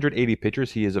 380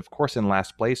 pitchers, he is, of course, in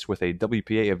last place with a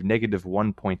WPA of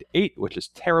 -1.8, which is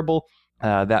terrible.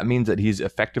 That means that he's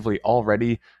effectively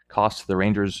already cost the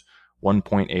Rangers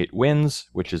 1.8 wins,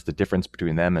 which is the difference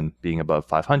between them and being above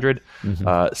 500.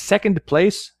 Second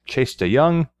place, Chase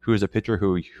DeYoung, who is a pitcher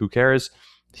who cares.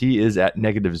 He is at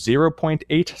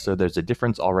 -0.8, so there's a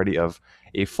difference already of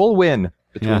a full win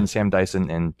between Sam Dyson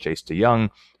and Chase DeYoung,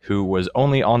 who was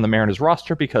only on the Mariners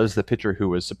roster because the pitcher who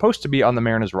was supposed to be on the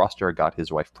Mariners roster got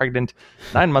his wife pregnant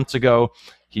 9 months ago.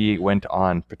 He went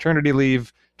on paternity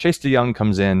leave. Chase DeYoung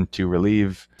comes in to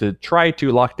relieve, to try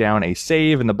to lock down a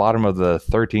save in the bottom of the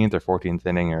 13th or 14th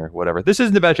inning or whatever. This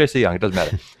isn't about Chase DeYoung. It doesn't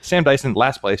matter. Sam Dyson,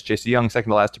 last place. Chase DeYoung, second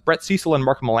to last. Brett Cecil and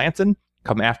Mark Melancon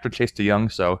come after Chase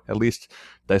DeYoung, so at least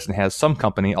Dyson has some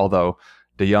company, although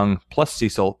DeYoung plus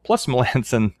Cecil plus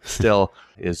Melancon still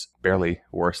is barely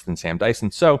worse than Sam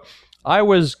Dyson. So I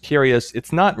was curious.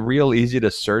 It's not real easy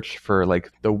to search for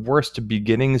like the worst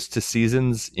beginnings to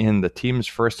seasons in the team's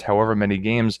first however many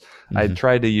games. I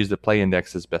tried to use the play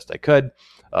index as best I could.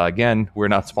 Again, we're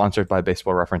not sponsored by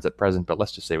Baseball Reference at present, but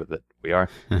let's just say with it, we are.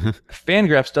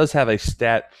 Fangraphs does have a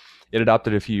stat it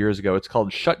adopted a few years ago. It's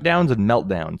called shutdowns and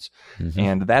meltdowns.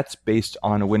 And that's based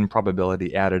on a win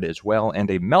probability added as well. And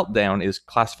a meltdown is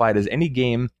classified as any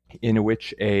game in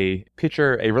which a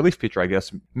relief pitcher, I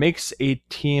guess, makes a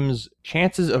team's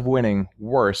chances of winning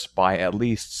worse by at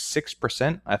least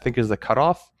 6%, I think is the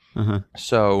cutoff.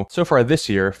 So far this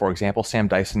year, for example, Sam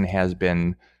Dyson has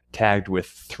been tagged with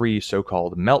 3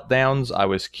 so-called meltdowns. I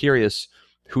was curious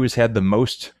who's had the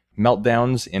most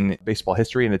meltdowns in baseball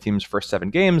history in the team's first 7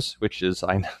 games, which is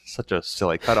such a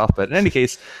silly cutoff. But in any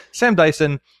case, Sam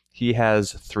Dyson, he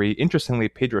has 3. Interestingly,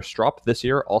 Pedro Strop this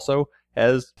year also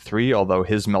has 3, although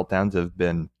his meltdowns have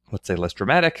been, let's say, less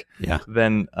dramatic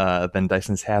than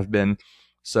Dyson's have been.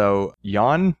 So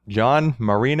John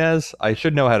Marinez, I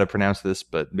should know how to pronounce this,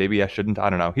 but maybe I shouldn't. I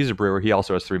don't know. He's a Brewer. He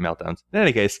also has 3 meltdowns. In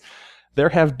any case, there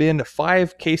have been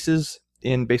 5 cases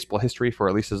in baseball history for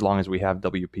at least as long as we have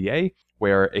WPA,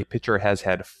 where a pitcher has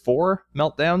had 4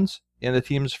 meltdowns in the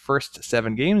team's first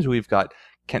 7 games. We've got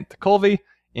Kent Tekulve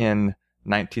in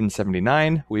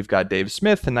 1979. We've got Dave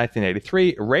Smith in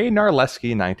 1983, Ray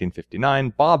Narleski in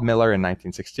 1959, Bob Miller in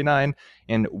 1969,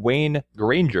 and Wayne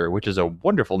Granger, which is a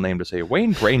wonderful name to say.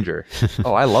 Wayne Granger.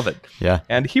 Oh, I love it. Yeah.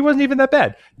 And he wasn't even that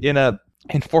bad. In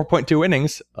 4.2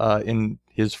 innings, in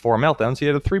his 4 meltdowns, he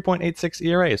had a 3.86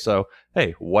 ERA. So,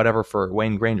 hey, whatever for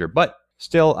Wayne Granger. But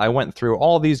still, I went through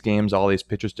all these games, all these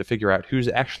pitchers to figure out who's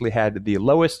actually had the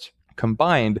lowest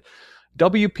combined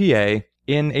WPA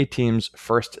in a team's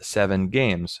first 7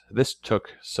 games. This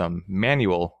took some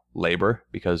manual labor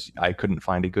because I couldn't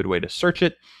find a good way to search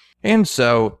it. And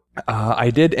so I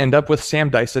did end up with Sam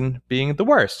Dyson being the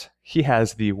worst. He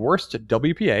has the worst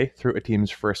WPA through a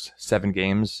team's first 7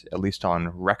 games, at least on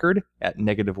record, at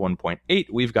negative 1.8.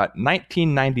 We've got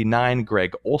 1999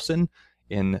 Greg Olson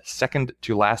in second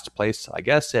to last place, I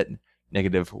guess, at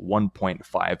negative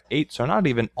 1.58. So not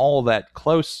even all that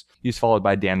close. He's followed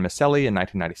by Dan Maselli in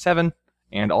 1997.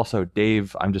 And also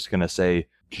Dave, I'm just going to say,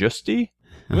 Justy,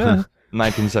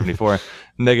 1974,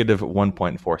 negative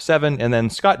 1.47. And then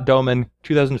Scott Doman,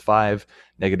 2005,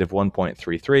 negative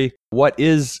 1.33. What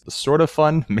is sort of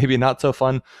fun, maybe not so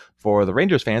fun, for the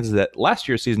Rangers fans is that last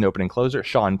year's season opening closer,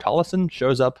 Sean Tollison,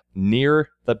 shows up near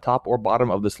the top or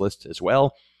bottom of this list as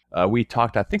well. We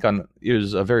talked, I think, it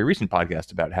was a very recent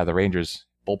podcast about how the Rangers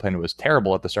bullpen was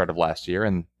terrible at the start of last year,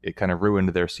 and it kind of ruined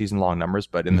their season-long numbers,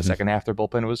 but in the second half, their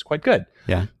bullpen was quite good.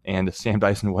 Yeah. And Sam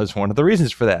Dyson was one of the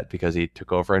reasons for that, because he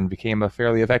took over and became a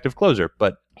fairly effective closer.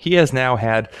 But he has now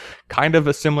had kind of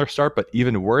a similar start, but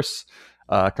even worse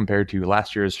compared to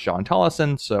last year's Sean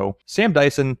Tollison. So Sam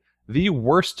Dyson, the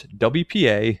worst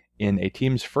WPA in a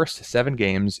team's first 7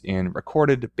 games in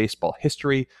recorded baseball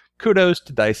history. Kudos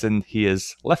to Dyson. He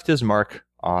has left his mark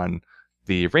on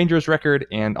the Rangers record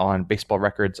and on baseball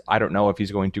records. I don't know if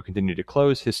he's going to continue to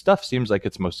close. His stuff seems like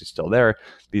it's mostly still there.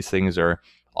 These things are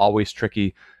always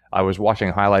tricky. I was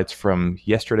watching highlights from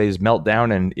yesterday's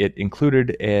meltdown, and it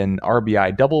included an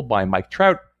RBI double by Mike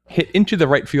Trout, hit into the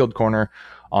right field corner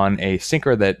on a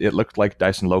sinker that it looked like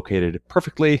Dyson located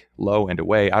perfectly, low and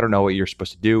away. I don't know what you're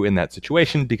supposed to do in that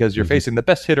situation because you're facing the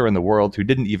best hitter in the world who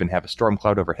didn't even have a storm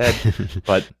cloud overhead.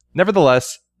 But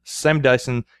nevertheless, Sam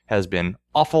Dyson has been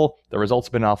awful. The results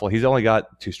have been awful. He's only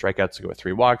got 2 strikeouts to go with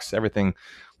 3 walks. Everything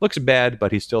looks bad,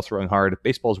 but he's still throwing hard.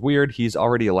 Baseball's weird. He's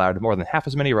already allowed more than half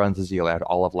as many runs as he allowed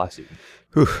all of last season.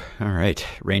 Whew. All right.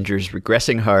 Rangers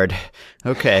regressing hard.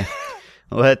 Okay.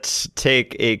 Let's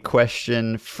take a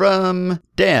question from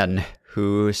Dan,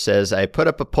 who says, I put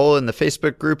up a poll in the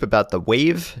Facebook group about the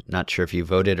wave. Not sure if you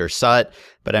voted or saw it,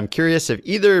 but I'm curious if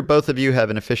either or both of you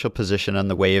have an official position on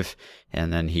the wave.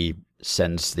 And then he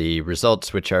sends the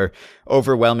results, which are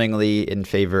overwhelmingly in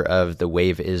favor of the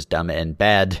wave is dumb and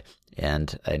bad.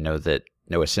 And I know that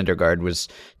Noah Syndergaard was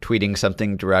tweeting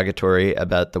something derogatory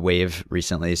about the wave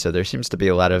recently, so there seems to be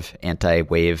a lot of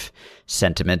anti-wave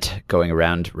sentiment going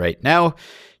around right now.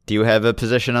 Do you have a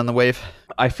position on the wave?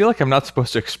 I feel like I'm not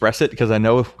supposed to express it because I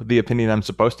know the opinion I'm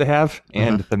supposed to have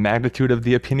and the magnitude of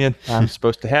the opinion I'm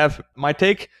supposed to have. My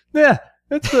take? Yeah,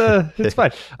 it's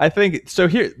fine. I think, so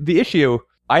here, the issue,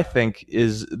 I think,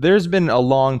 is there's been a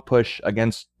long push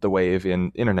against the wave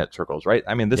in internet circles, right?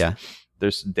 I mean,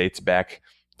 there's dates back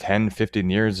 10, 15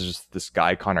 years. There's this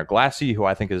guy, Connor Glassy, who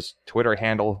I think his Twitter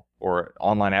handle or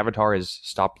online avatar is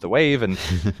Stop the Wave, and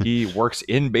he works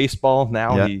in baseball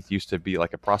now. Yeah. He used to be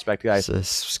like a prospect guy. He's a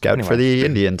scout for the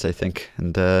Indians, I think,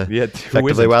 and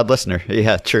effectively isn't? wild listener.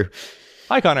 Yeah, true.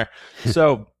 Hi, Connor.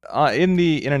 So in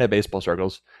the internet baseball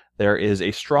circles, there is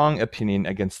a strong opinion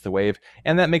against the Wave,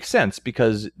 and that makes sense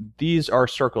because these are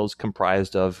circles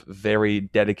comprised of very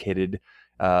dedicated,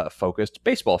 focused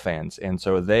baseball fans, and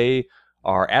so they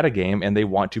are at a game and they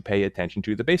want to pay attention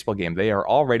to the baseball game. They are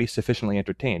already sufficiently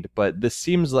entertained, but this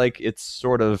seems like it's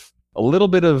sort of a little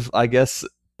bit of, I guess,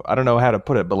 I don't know how to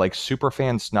put it, but like super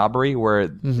fan snobbery,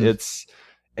 where it's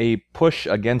a push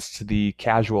against the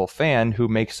casual fan who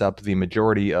makes up the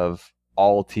majority of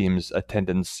all teams'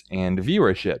 attendance and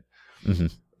viewership,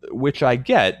 which I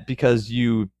get because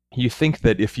you think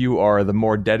that if you are the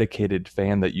more dedicated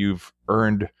fan that you've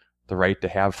earned the right to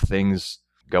have things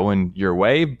going your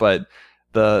way, but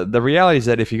the reality is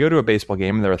that if you go to a baseball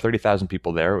game and there are 30,000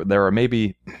 people there are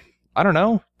maybe, I don't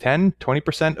know, 10,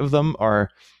 20% of them are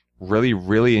really,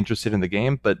 really interested in the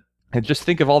game. But just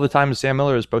think of all the times Sam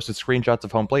Miller has posted screenshots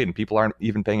of home plate and people aren't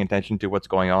even paying attention to what's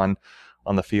going on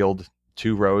the field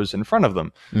 2 rows in front of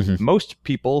them. Most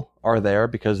people are there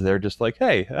because they're just like,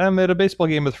 hey, I'm at a baseball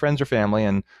game with friends or family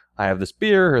and I have this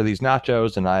beer or these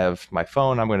nachos and I have my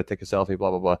phone. I'm going to take a selfie, blah,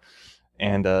 blah, blah.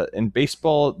 And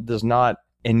baseball does not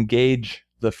engage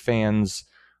the fans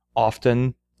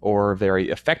often or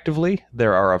very effectively.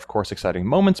 There are, of course, exciting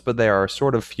moments, but they are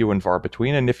sort of few and far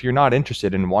between. And if you're not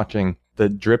interested in watching the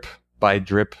drip by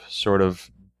drip sort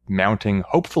of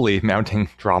hopefully mounting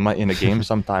drama in a game,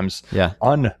 sometimes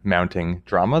unmounting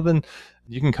drama, then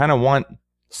you can kind of want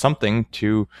something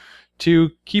to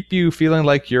keep you feeling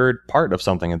like you're part of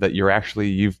something and that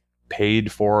you've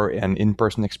paid for an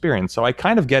in-person experience. So I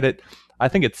kind of get it. I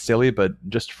think it's silly, but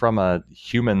just from a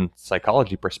human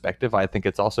psychology perspective, I think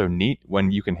it's also neat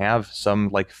when you can have some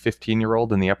like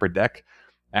 15-year-old in the upper deck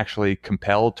actually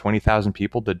compel 20,000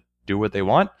 people to do what they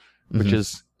want, which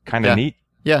is kind of neat.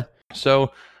 Yeah.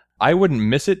 So I wouldn't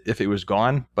miss it if it was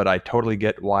gone, but I totally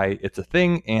get why it's a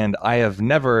thing. And I have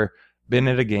never been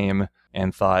at a game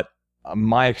and thought,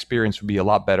 my experience would be a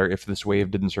lot better if this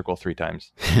wave didn't circle 3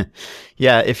 times.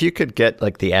 Yeah, if you could get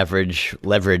like the average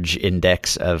leverage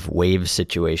index of wave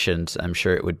situations, I'm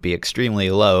sure it would be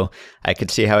extremely low. I could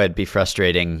see how it'd be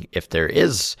frustrating if there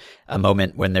is a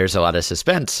moment when there's a lot of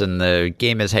suspense and the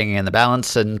game is hanging in the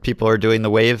balance and people are doing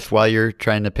the wave while you're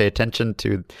trying to pay attention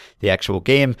to the actual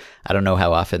game. I don't know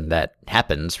how often that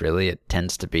happens, really. It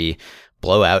tends to be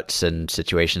blowouts and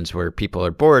situations where people are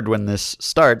bored when this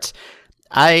starts.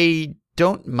 I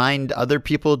don't mind other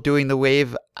people doing the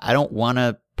wave. I don't want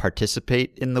to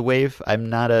participate in the wave. I'm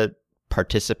not a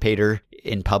participator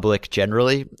in public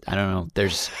generally. I don't know.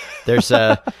 There's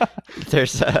a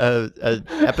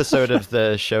episode of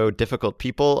the show Difficult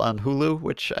People on Hulu,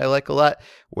 which I like a lot,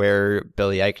 where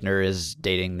Billy Eichner is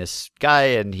dating this guy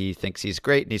and he thinks he's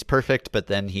great and he's perfect, but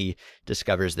then he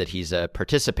discovers that he's a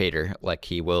participator. Like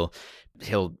he'll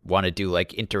want to do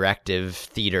like interactive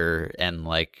theater and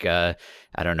like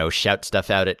I don't know, shout stuff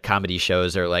out at comedy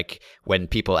shows, or like when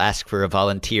people ask for a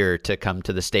volunteer to come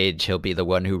to the stage, he'll be the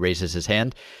one who raises his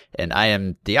hand. And I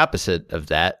am the opposite of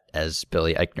that, as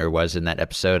Billy Eichner was in that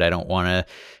episode. I don't want to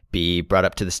be brought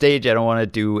up to the stage. I don't want to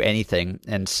do anything.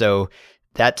 And so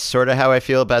that's sort of how I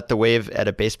feel about the wave at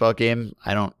a baseball game.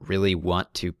 I don't really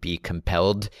want to be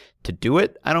compelled to do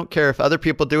it. I don't care if other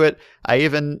people do it. I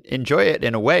even enjoy it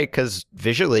in a way because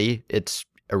visually it's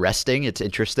arresting. It's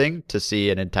interesting to see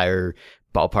an entire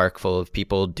ballpark full of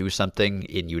people do something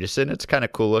in unison. It's kind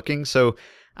of cool looking. So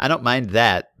I don't mind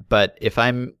that. But if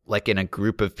I'm like in a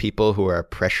group of people who are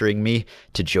pressuring me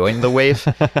to join the wave,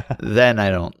 then I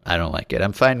don't like it.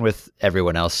 I'm fine with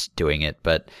everyone else doing it,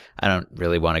 but I don't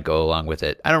really want to go along with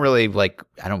it. I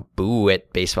don't boo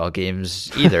at baseball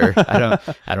games either. I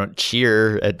don't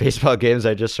cheer at baseball games.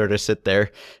 I just sort of sit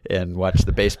there and watch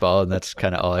the baseball, and that's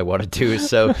kind of all I want to do.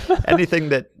 So anything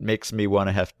that makes me want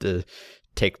to have to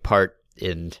take part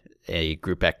in a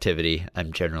group activity,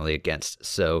 I'm generally against.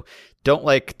 So don't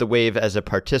like the wave as a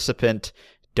participant.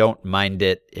 Don't mind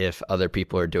it if other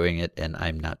people are doing it and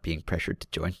I'm not being pressured to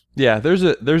join. Yeah, there's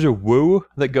a woo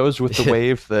that goes with the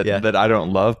wave that I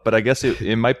don't love, but I guess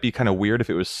it might be kind of weird if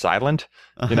it was silent,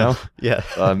 you know? Yeah.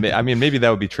 I mean, maybe that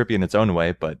would be trippy in its own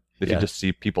way, but if you just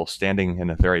see people standing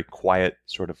in a very quiet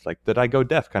sort of like, did I go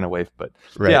deaf kind of wave? But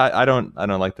yeah, I don't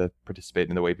like to participate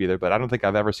in the wave either, but I don't think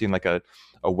I've ever seen like a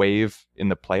wave in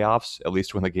the playoffs, at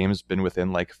least when the game's been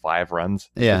within like 5 runs.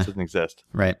 Yeah. It doesn't exist.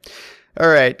 Right. All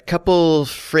right. Couple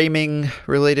framing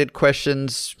related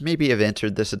questions. Maybe I've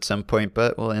answered this at some point,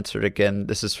 but we'll answer it again.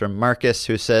 This is from Marcus,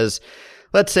 who says,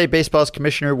 Let's say baseball's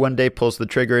commissioner one day pulls the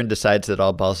trigger and decides that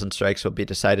all balls and strikes will be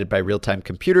decided by real-time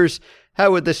computers.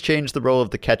 How would this change the role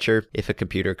of the catcher? If a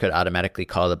computer could automatically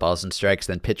call the balls and strikes,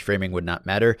 then pitch framing would not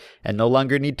matter and no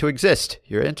longer need to exist.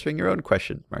 You're answering your own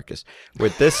question, Marcus.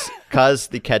 Would this cause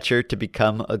the catcher to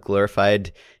become a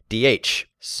glorified DH?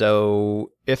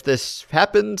 So if this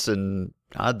happens, and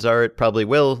odds are it probably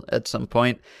will at some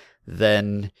point,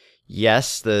 then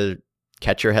yes, the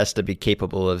catcher has to be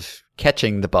capable of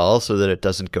catching the ball so that it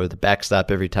doesn't go to the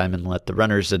backstop every time and let the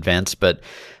runners advance. But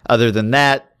other than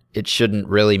that, it shouldn't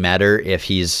really matter if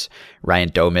he's Ryan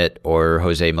Domit or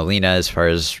Jose Molina as far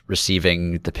as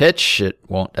receiving the pitch. It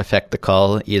won't affect the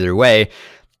call either way.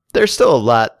 There's still a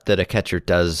lot that a catcher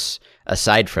does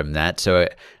aside from that. So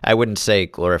I wouldn't say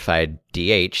glorified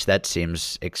DH. That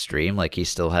seems extreme. Like he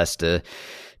still has to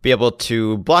be able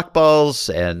to block balls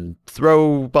and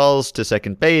throw balls to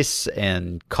second base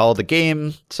and call the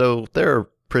game. So there are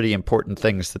pretty important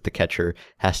things that the catcher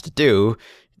has to do.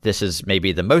 This is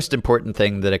maybe the most important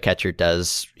thing that a catcher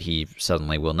does. He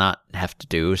suddenly will not have to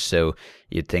do. So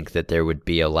you'd think that there would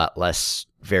be a lot less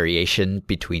variation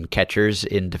between catchers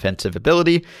in defensive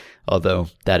ability, although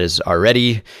that is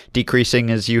already decreasing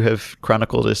as you have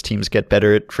chronicled as teams get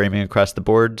better at framing across the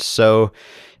board. So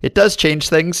it does change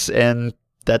things, and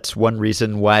that's one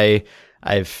reason why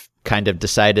I've kind of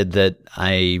decided that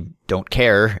I don't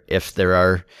care if there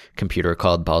are computer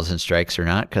called balls and strikes or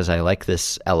not, because I like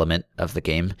this element of the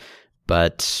game.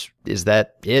 But is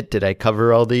that it? Did I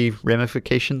cover all the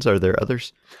ramifications? Are there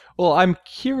others? Well, I'm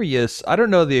curious. I don't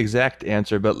know the exact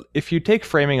answer, but if you take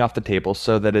framing off the table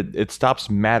so that it stops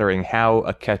mattering how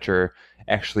a catcher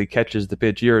actually catches the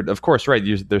pitch, you're, of course, right.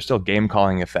 There's still game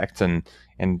calling effects and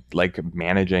like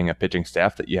managing a pitching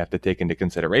staff that you have to take into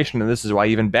consideration. And this is why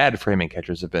even bad framing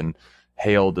catchers have been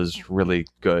hailed as really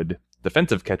good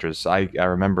defensive catchers. I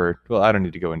remember, well, I don't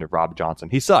need to go into Rob Johnson.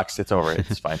 He sucks. It's over.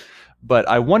 It's fine. But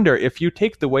I wonder if you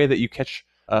take the way that you catch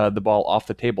the ball off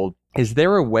the table, is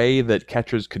there a way that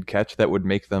catchers could catch that would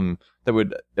make them, that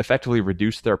would effectively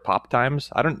reduce their pop times?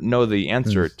 I don't know the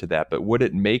answer to that, but would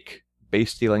it make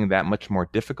base stealing that much more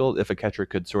difficult if a catcher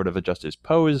could sort of adjust his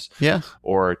pose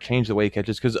or change the way he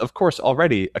catches? Because of course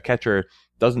already a catcher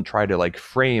doesn't try to like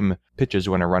frame pitches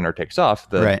when a runner takes off.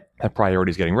 The priority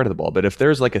is getting rid of the ball. But if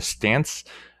there's like a stance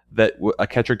that a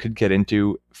catcher could get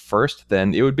into first,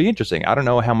 then it would be interesting. I don't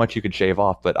know how much you could shave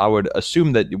off, but I would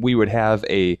assume that we would have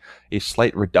a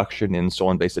slight reduction in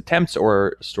stolen base attempts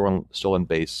or stolen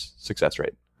base success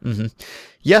rate. Mm-hmm.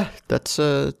 Yeah, that's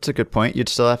a good point. You'd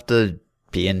still have to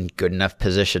be in good enough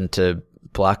position to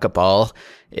block a ball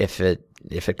if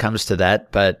it comes to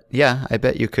that. But yeah, I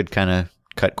bet you could kind of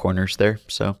cut corners there.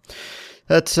 So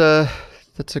that's a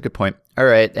good point. All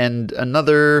right, and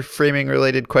another framing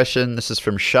related question. This is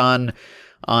from Sean.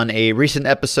 On a recent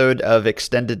episode of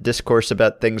Extended Discourse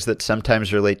about things that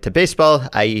sometimes relate to baseball,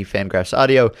 i.e. Fangraphs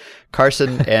Audio,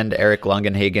 Carson and Eric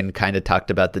Longenhagen kind of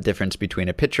talked about the difference between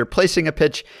a pitcher placing a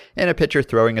pitch and a pitcher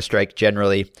throwing a strike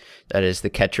generally. That is, the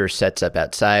catcher sets up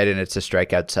outside and it's a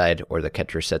strike outside, or the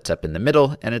catcher sets up in the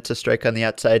middle and it's a strike on the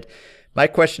outside. My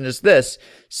question is this.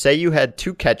 Say you had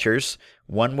two catchers.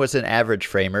 One was an average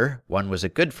framer, one was a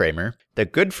good framer. The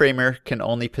good framer can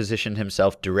only position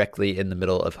himself directly in the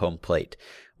middle of home plate,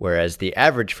 whereas the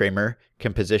average framer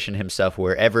can position himself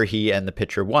wherever he and the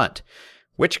pitcher want.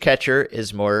 Which catcher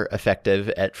is more effective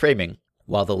at framing?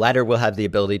 While the latter will have the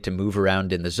ability to move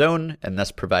around in the zone and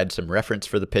thus provide some reference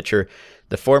for the pitcher,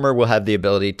 the former will have the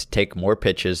ability to take more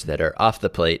pitches that are off the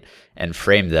plate and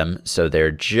frame them so they're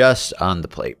just on the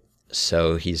plate.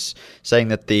 So he's saying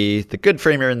that the good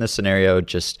framer in this scenario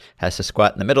just has to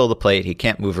squat in the middle of the plate. He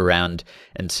can't move around.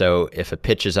 And so if a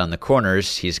pitch is on the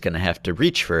corners, he's going to have to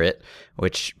reach for it,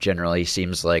 which generally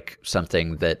seems like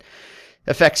something that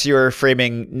affects your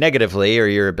framing negatively or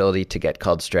your ability to get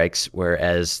called strikes.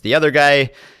 Whereas the other guy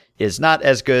is not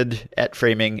as good at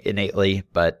framing innately,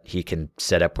 but he can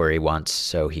set up where he wants,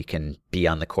 so he can be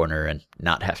on the corner and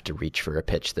not have to reach for a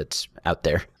pitch that's out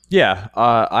there. Yeah,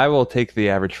 I will take the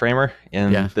average framer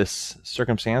in this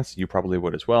circumstance. You probably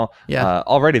would as well. Yeah.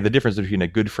 Already the difference between a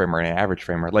good framer and an average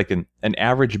framer, like an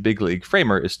average big league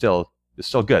framer is still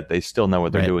good. They still know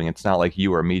what they're doing. It's not like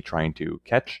you or me trying to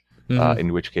catch,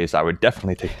 in which case I would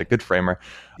definitely take the good framer.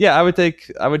 Yeah, I would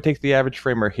take the average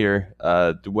framer here.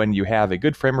 When you have a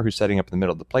good framer who's setting up in the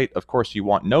middle of the plate, of course you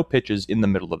want no pitches in the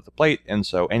middle of the plate, and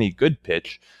so any good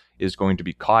pitch is going to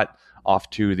be caught off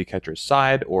to the catcher's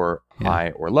side or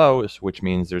high or low, which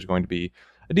means there's going to be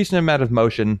a decent amount of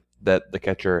motion that the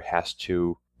catcher has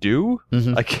to do,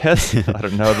 I guess. I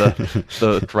don't know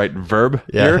the right verb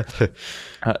here.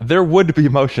 There would be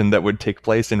motion that would take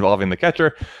place involving the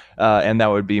catcher, and that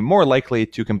would be more likely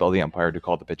to compel the umpire to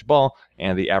call the pitch ball,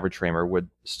 and the average framer would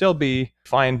still be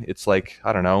fine. It's like,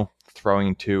 I don't know,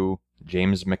 throwing to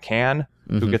James McCann,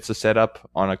 who gets to set up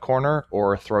on a corner,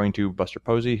 or throwing to Buster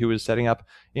Posey, who is setting up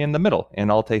in the middle. And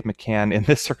I'll take McCann in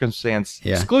this circumstance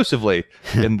exclusively.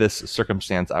 In this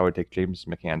circumstance, I would take James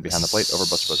McCann behind the plate over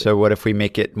Buster Posey. So what if we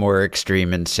make it more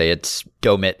extreme and say it's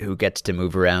Domit who gets to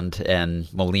move around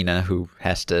and Molina who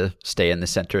has to stay in the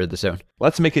center of the zone?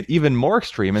 Let's make it even more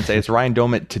extreme and say it's Ryan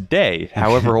Domit today,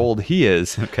 however old he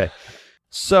is. Okay.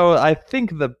 So I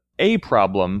think a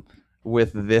problem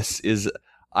with this is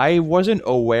I wasn't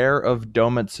aware of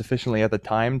Domit sufficiently at the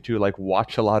time to like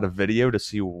watch a lot of video to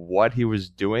see what he was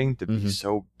doing to be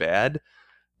so bad.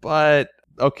 But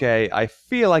okay, I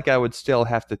feel like I would still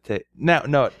have to take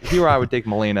here I would take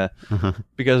Molina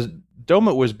because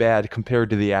Domit was bad compared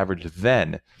to the average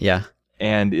then. Yeah.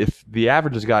 And if the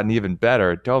average has gotten even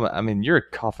better, Domit, I mean, you're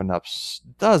coughing up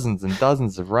dozens and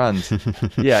dozens of runs.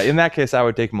 Yeah, in that case, I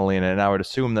would take Molina, and I would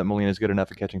assume that Molina is good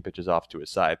enough at catching pitches off to his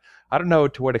side. I don't know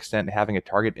to what extent having a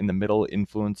target in the middle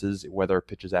influences whether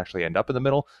pitches actually end up in the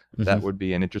middle. That would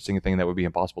be an interesting thing that would be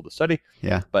impossible to study.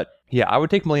 Yeah. But yeah, I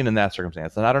would take Molina in that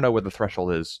circumstance. And I don't know what the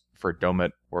threshold is for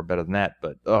Domit or better than that,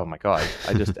 but oh my God,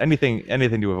 I just anything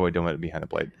to avoid Domit behind the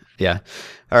plate. Yeah.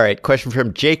 All right. Question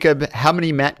from Jacob. How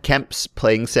many Matt Kemps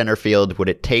playing center field would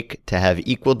it take to have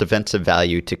equal defensive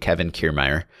value to Kevin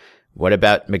Kiermaier? What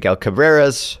about Miguel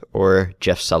Cabrera's or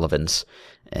Jeff Sullivan's?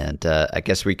 And I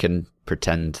guess we can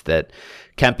pretend that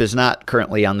Kemp is not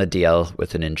currently on the DL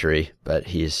with an injury, but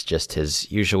he's just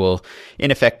his usual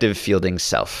ineffective fielding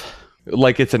self.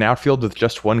 Like it's an outfield with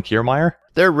just one Kiermaier?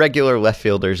 They're regular left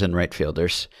fielders and right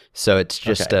fielders. So it's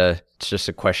just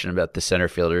a question about the center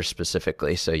fielders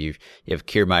specifically. So you have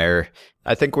Kiermaier.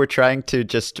 I think we're trying to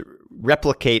just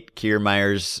replicate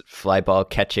Kiermaier's fly ball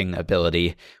catching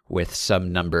ability with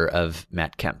some number of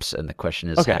Matt Kemps. And the question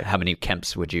is, how many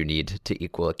Kemps would you need to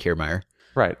equal a Kiermaier?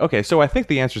 Right. Okay. So I think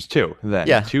the answer is 2 then.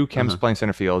 Yeah. 2 Kemps playing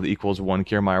center field equals 1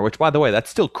 Kiermaier, which, by the way, that's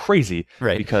still crazy.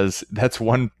 Right. Because that's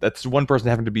one person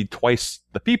having to be twice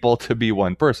the people to be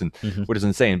one person, which is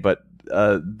insane. But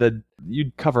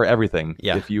you'd cover everything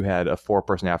if you had a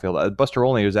 4-person outfield. Buster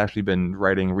Olney has actually been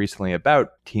writing recently about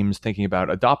teams thinking about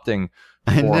adopting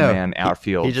 4-man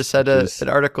outfield. He just had an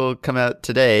article come out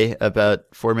today about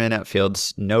 4-man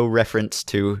outfields. No reference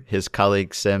to his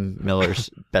colleague Sam Miller's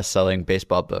best-selling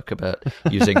baseball book about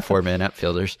using 4-man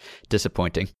outfielders.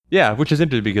 Disappointing. Yeah, which is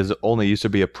interesting because Olney used to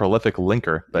be a prolific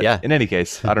linker. But in any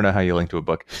case, I don't know how you link to a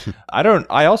book.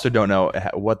 I also don't know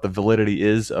what the validity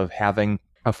is of having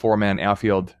a 4-man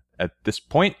outfield at this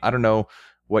point. I don't know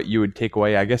what you would take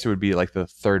away. I guess it would be like the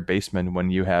third baseman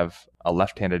when you have a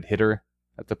left-handed hitter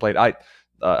at the plate.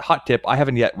 Hot tip, I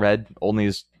haven't yet read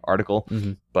Olney's article,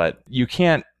 but you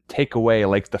can't take away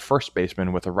like the first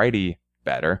baseman with a righty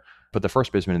batter, put the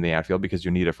first baseman in the outfield because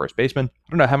you need a first baseman. I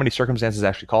don't know how many circumstances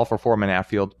actually call for 4-man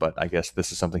outfield, but I guess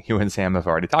this is something you and Sam have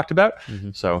already talked about,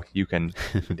 so you can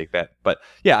take that. But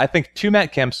yeah, I think 2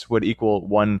 Matt Kemps would equal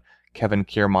 1 Kevin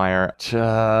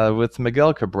Kiermaier. With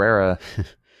Miguel Cabrera,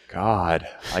 God,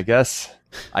 I guess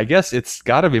it's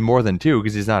got to be more than 2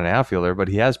 because he's not an outfielder, but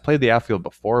he has played the outfield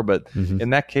before. But in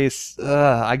that case,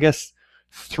 I guess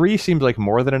 3 seems like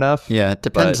more than enough. Yeah, it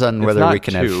depends on whether we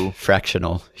can have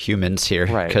fractional humans here.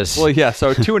 Right. Well, yeah,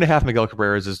 so 2.5 Miguel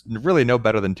Cabreras is really no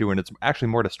better than 2, and it's actually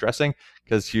more distressing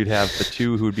because you'd have the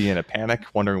 2 who'd be in a panic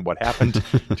wondering what happened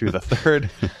to the third.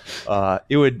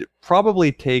 It would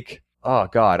probably take... Oh,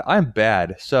 God, I'm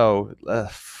bad. So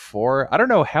 4, I don't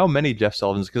know how many Jeff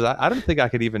Sullivans, because I don't think I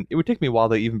could even, it would take me a while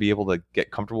to even be able to get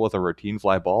comfortable with a routine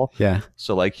fly ball. Yeah.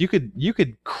 So like you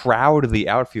could crowd the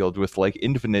outfield with like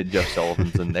infinite Jeff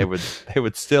Sullivans and they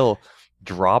would still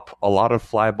drop a lot of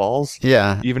fly balls.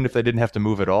 Yeah. Even if they didn't have to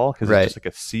move at all, because it's just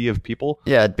like a sea of people.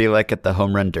 Yeah, it'd be like at the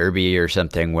home run derby or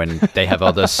something when they have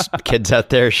all those kids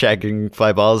out there shagging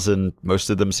fly balls and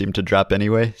most of them seem to drop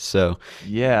anyway. So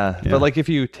yeah. But like if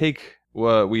you take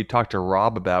what we talked to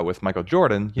Rob about with Michael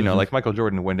Jordan, you know, like Michael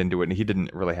Jordan went into it and he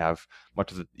didn't really have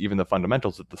much of even the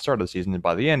fundamentals at the start of the season. And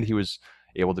by the end, he was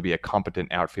able to be a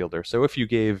competent outfielder. So if you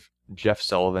gave Jeff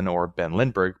Sullivan or Ben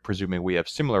Lindbergh, presuming we have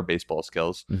similar baseball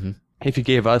skills, if you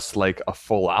gave us like a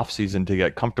full off season to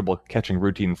get comfortable catching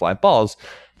routine fly balls,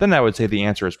 then I would say the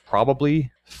answer is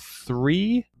probably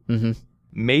 3,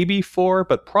 maybe 4,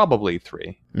 but probably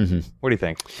 3. What do you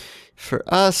think? For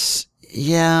us,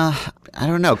 yeah, I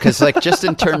don't know. Because like just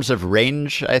in terms of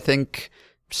range, I think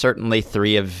certainly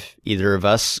 3 of either of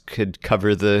us could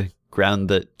cover the ground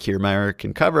that Kiermaier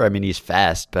can cover. I mean, he's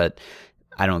fast, but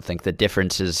I don't think the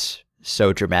difference is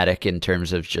so dramatic in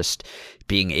terms of just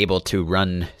being able to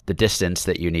run the distance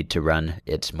that you need to run.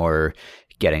 It's more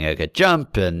getting a good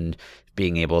jump and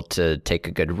being able to take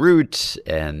a good route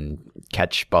and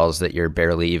catch balls that you're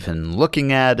barely even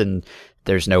looking at. And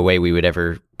there's no way we would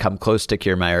ever come close to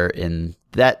Kiermaier in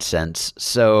that sense.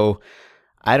 So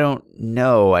I don't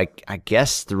know. I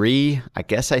guess 3. I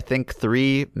think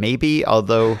 3 maybe.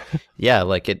 Although, yeah,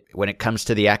 like when it comes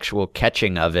to the actual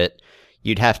catching of it,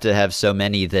 you'd have to have so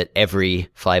many that every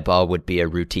fly ball would be a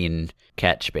routine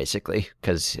catch, basically,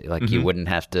 because you wouldn't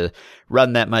have to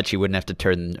run that much. You wouldn't have to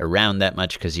turn around that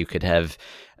much because you could have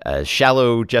a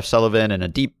shallow Jeff Sullivan and a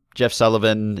deep Jeff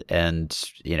Sullivan and,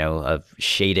 a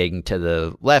shading to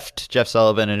the left Jeff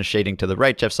Sullivan and a shading to the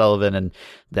right Jeff Sullivan. And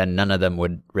then none of them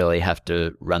would really have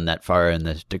to run that far, and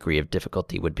the degree of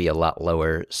difficulty would be a lot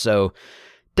lower. So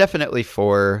definitely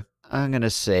 4, I'm going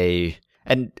to say.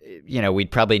 And,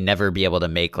 we'd probably never be able to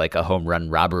make like a home run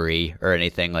robbery or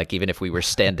anything. Like even if we were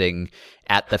standing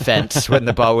at the fence when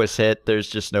the ball was hit, there's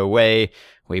just no way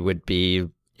we would be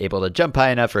able to jump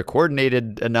high enough or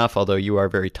coordinated enough, although you are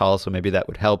very tall, so maybe that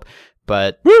would help.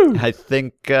 But I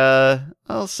think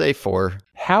I'll say 4.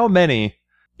 How many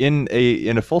in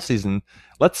a full season?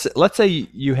 Let's say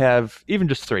you have even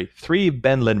just 3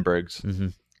 Ben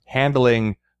Lindberghs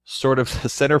handling sort of the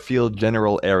center field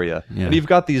general area. Yeah. And you've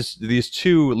got these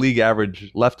 2 league average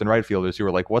left and right fielders who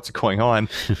are like, what's going on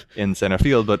in center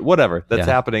field? But whatever, that's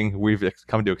happening. We've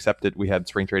come to accept it. We had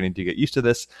spring training to get used to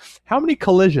this. How many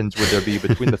collisions would there be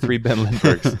between the 3 Ben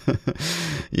Lindberghs?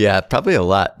 Yeah, probably a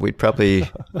lot. We'd be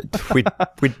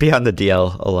on the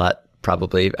DL a lot.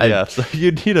 Probably. So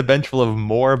you'd need a bench full of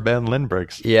more Ben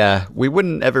Lindberghs. Yeah, we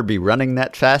wouldn't ever be running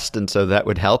that fast, and so that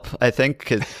would help, I think,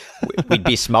 because we'd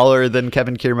be smaller than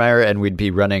Kevin Kiermaier, and we'd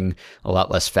be running a lot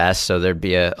less fast, so there'd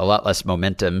be a lot less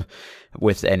momentum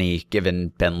with any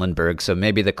given Ben Lindbergh. So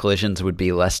maybe the collisions would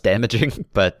be less damaging,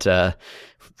 but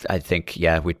I think,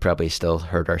 we'd probably still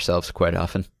hurt ourselves quite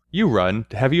often. You run.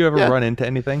 Have you ever run into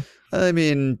anything? I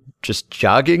mean, just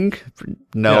jogging?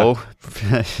 No,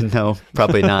 no,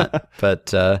 probably not.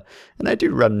 But, and I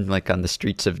do run like on the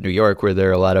streets of New York where there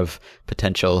are a lot of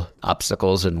potential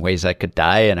obstacles and ways I could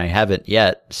die, and I haven't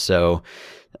yet. So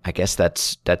I guess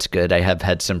that's good. I have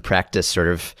had some practice sort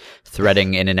of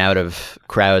threading in and out of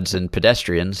crowds and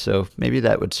pedestrians, so maybe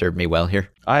that would serve me well here.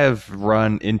 I have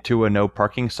run into a no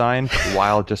parking sign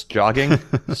while just jogging.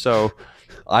 So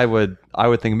I would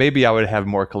think maybe I would have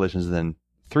more collisions than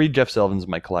 3 Jeff Sullivans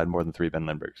might collide more than 3 Ben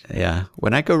Lindberghs. Yeah.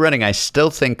 When I go running, I still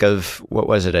think of, what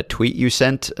was it, a tweet you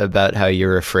sent about how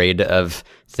you're afraid of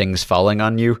things falling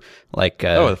on you? Like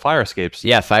the fire escapes.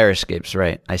 Yeah, fire escapes,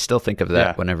 right. I still think of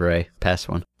that whenever I pass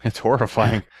one. It's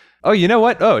horrifying. Oh, you know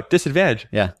what? Oh, disadvantage.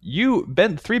 Yeah.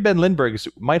 3 Ben Lindberghs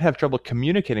might have trouble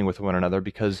communicating with one another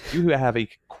because you have a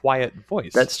quiet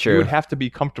voice. That's true. You would have to be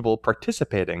comfortable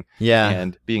participating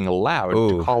and being allowed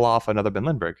to call off another Ben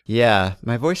Lindbergh. Yeah.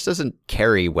 My voice doesn't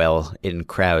carry well in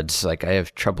crowds. Like I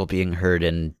have trouble being heard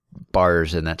in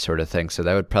bars and that sort of thing. So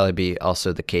that would probably be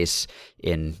also the case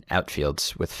in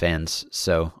outfields with fans.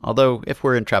 So although if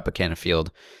we're in Tropicana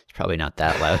Field, it's probably not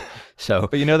that loud. So,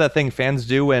 but you know that thing fans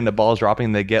do when a ball's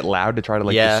dropping, they get loud to try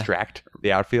to distract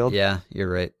the outfield? Yeah, you're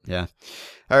right. Yeah.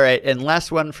 All right. And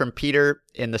last one from Peter.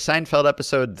 In the Seinfeld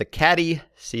episode, The Caddy,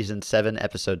 season 7,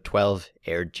 episode 12,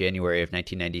 aired January of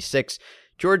 1996.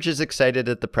 George is excited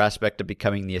at the prospect of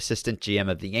becoming the assistant GM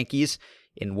of the Yankees.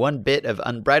 In one bit of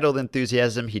unbridled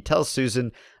enthusiasm, he tells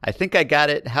Susan, "I think I got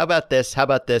it. How about this? How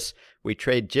about this? We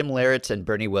trade Jim Leyritz and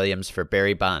Bernie Williams for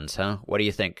Barry Bonds, huh? What do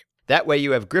you think? That way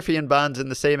you have Griffey and Bonds in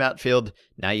the same outfield.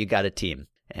 Now you got a team."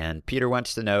 And Peter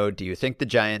wants to know, do you think the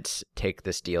Giants take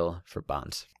this deal for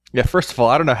Bonds? Yeah, first of all,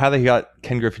 I don't know how they got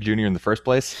Ken Griffey Jr. in the first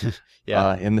place.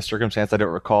 In this circumstance, I don't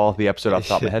recall the episode off the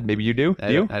top of my head. Maybe you do?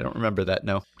 I don't remember that,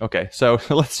 no. Okay, so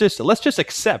let's just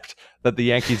accept that the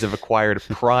Yankees have acquired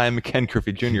prime Ken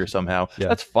Griffey Jr. somehow. Yeah.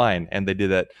 That's fine, and they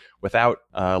did that without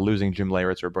losing Jim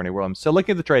Leyritz or Bernie Williams. So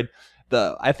looking at the trade,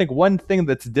 I think one thing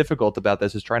that's difficult about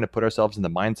this is trying to put ourselves in the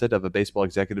mindset of a baseball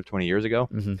executive 20 years ago,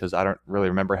 because I don't really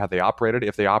remember how they operated.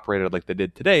 If they operated like they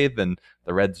did today, then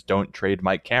the Reds don't trade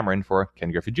Mike Cameron for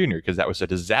Ken Griffey Jr. because that was a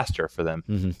disaster for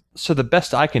them. So the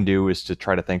best I can do is to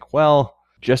try to think, well,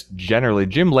 just generally,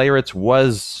 Jim Leyritz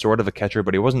was sort of a catcher,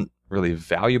 but he wasn't really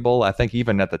valuable. I think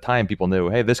even at the time, people knew,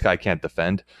 hey, this guy can't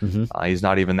defend. He's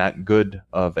not even that good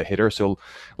of a hitter. So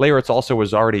Leyritz also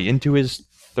was already into his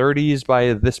 30s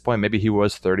by this point. Maybe he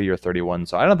was 30 or 31.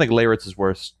 So I don't think Leyritz is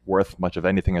worth much of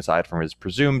anything aside from his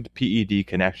presumed PED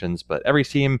connections. But every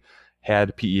team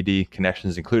had PED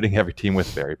connections, including every team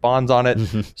with Barry Bonds on it.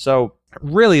 So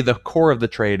really the core of the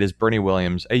trade is Bernie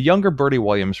Williams, a younger Bernie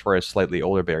Williams for a slightly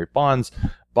older Barry Bonds.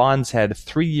 Bonds had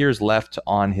 3 years left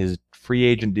on his free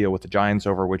agent deal with the Giants,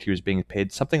 over which he was being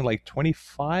paid something like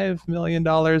 $25 million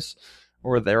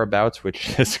or thereabouts,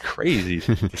 which is crazy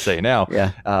to say now.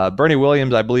 Bernie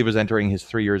Williams, I believe, is entering his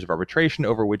 3 years of arbitration,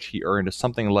 over which he earned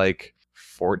something like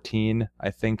 $14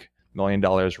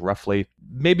 million roughly.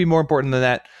 Maybe more important than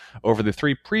that, over the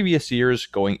 3 previous years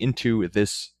going into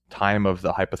this time of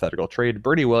the hypothetical trade,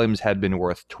 Bernie Williams had been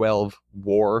worth 12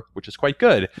 WAR, which is quite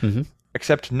good,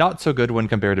 except not so good when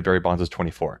compared to Barry Bonds'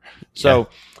 24. So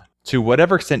to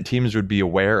whatever extent teams would be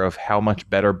aware of how much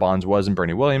better Bonds was than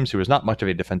Bernie Williams, who was not much of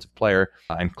a defensive player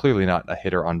and clearly not a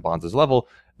hitter on Bonds' level,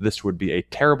 this would be a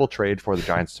terrible trade for the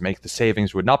Giants to make. The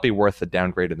savings would not be worth the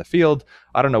downgrade in the field.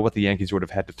 I don't know what the Yankees would have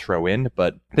had to throw in,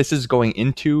 but this is going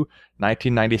into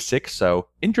 1996. So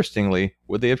interestingly,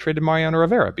 would they have traded Mariano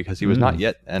Rivera, because he was not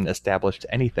yet an established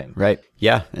anything? Right.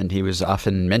 Yeah. And he was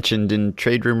often mentioned in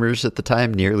trade rumors at the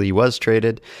time, nearly was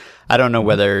traded. I don't know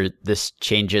whether this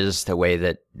changes the way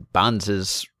that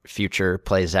Bonds' future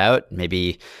plays out.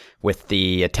 Maybe with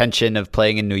the attention of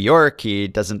playing in New York, he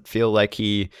doesn't feel like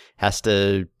he has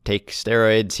to take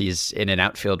steroids. He's in an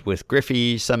outfield with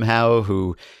Griffey somehow,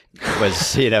 who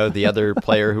was, the other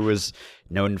player who was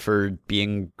known for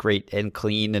being great and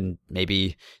clean, and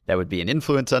maybe that would be an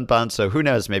influence on Bonds. So who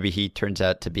knows? Maybe he turns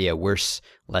out to be a worse,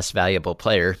 less valuable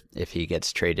player if he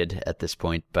gets traded at this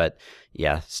point. But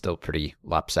yeah, still pretty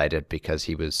lopsided because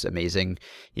he was amazing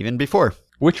even before.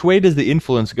 Which way does the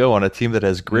influence go on a team that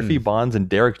has Griffey, Bonds, and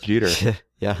Derek Jeter?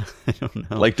 Yeah, I don't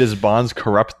know. Like, does Bonds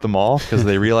corrupt them all because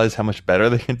they realize how much better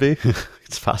they can be?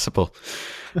 It's possible.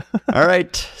 All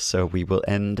right, so we will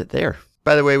end there.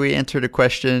 By the way, we answered a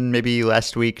question maybe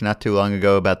last week, not too long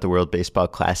ago, about the World Baseball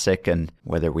Classic and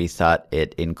whether we thought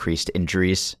it increased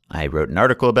injuries. I wrote an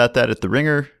article about that at The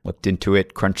Ringer, looked into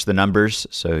it, crunched the numbers,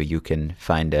 so you can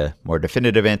find a more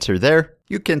definitive answer there.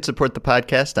 You can support the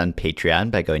podcast on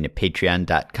Patreon by going to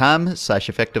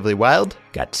patreon.com/effectivelywild.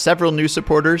 Got several new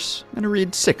supporters. I'm going to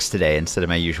read 6 today instead of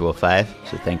my usual 5.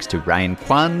 So thanks to Ryan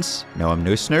Quans, Noam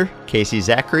Neusner, Casey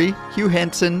Zachary, Hugh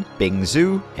Hansen, Bing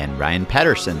Zhu, and Ryan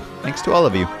Patterson. Thanks to all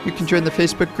of you. You can join the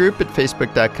Facebook group at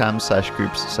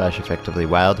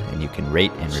facebook.com/groups/effectivelywild, and you can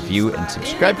rate and review and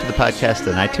subscribe to the podcast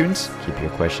on iTunes. Keep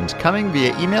your questions coming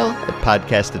via email at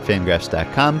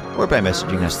podcast@fangraphs.com or by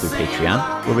messaging us through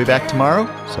Patreon. We'll be back tomorrow,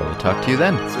 so we'll talk to you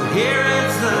then. So here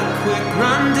is a quick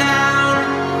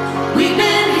rundown. We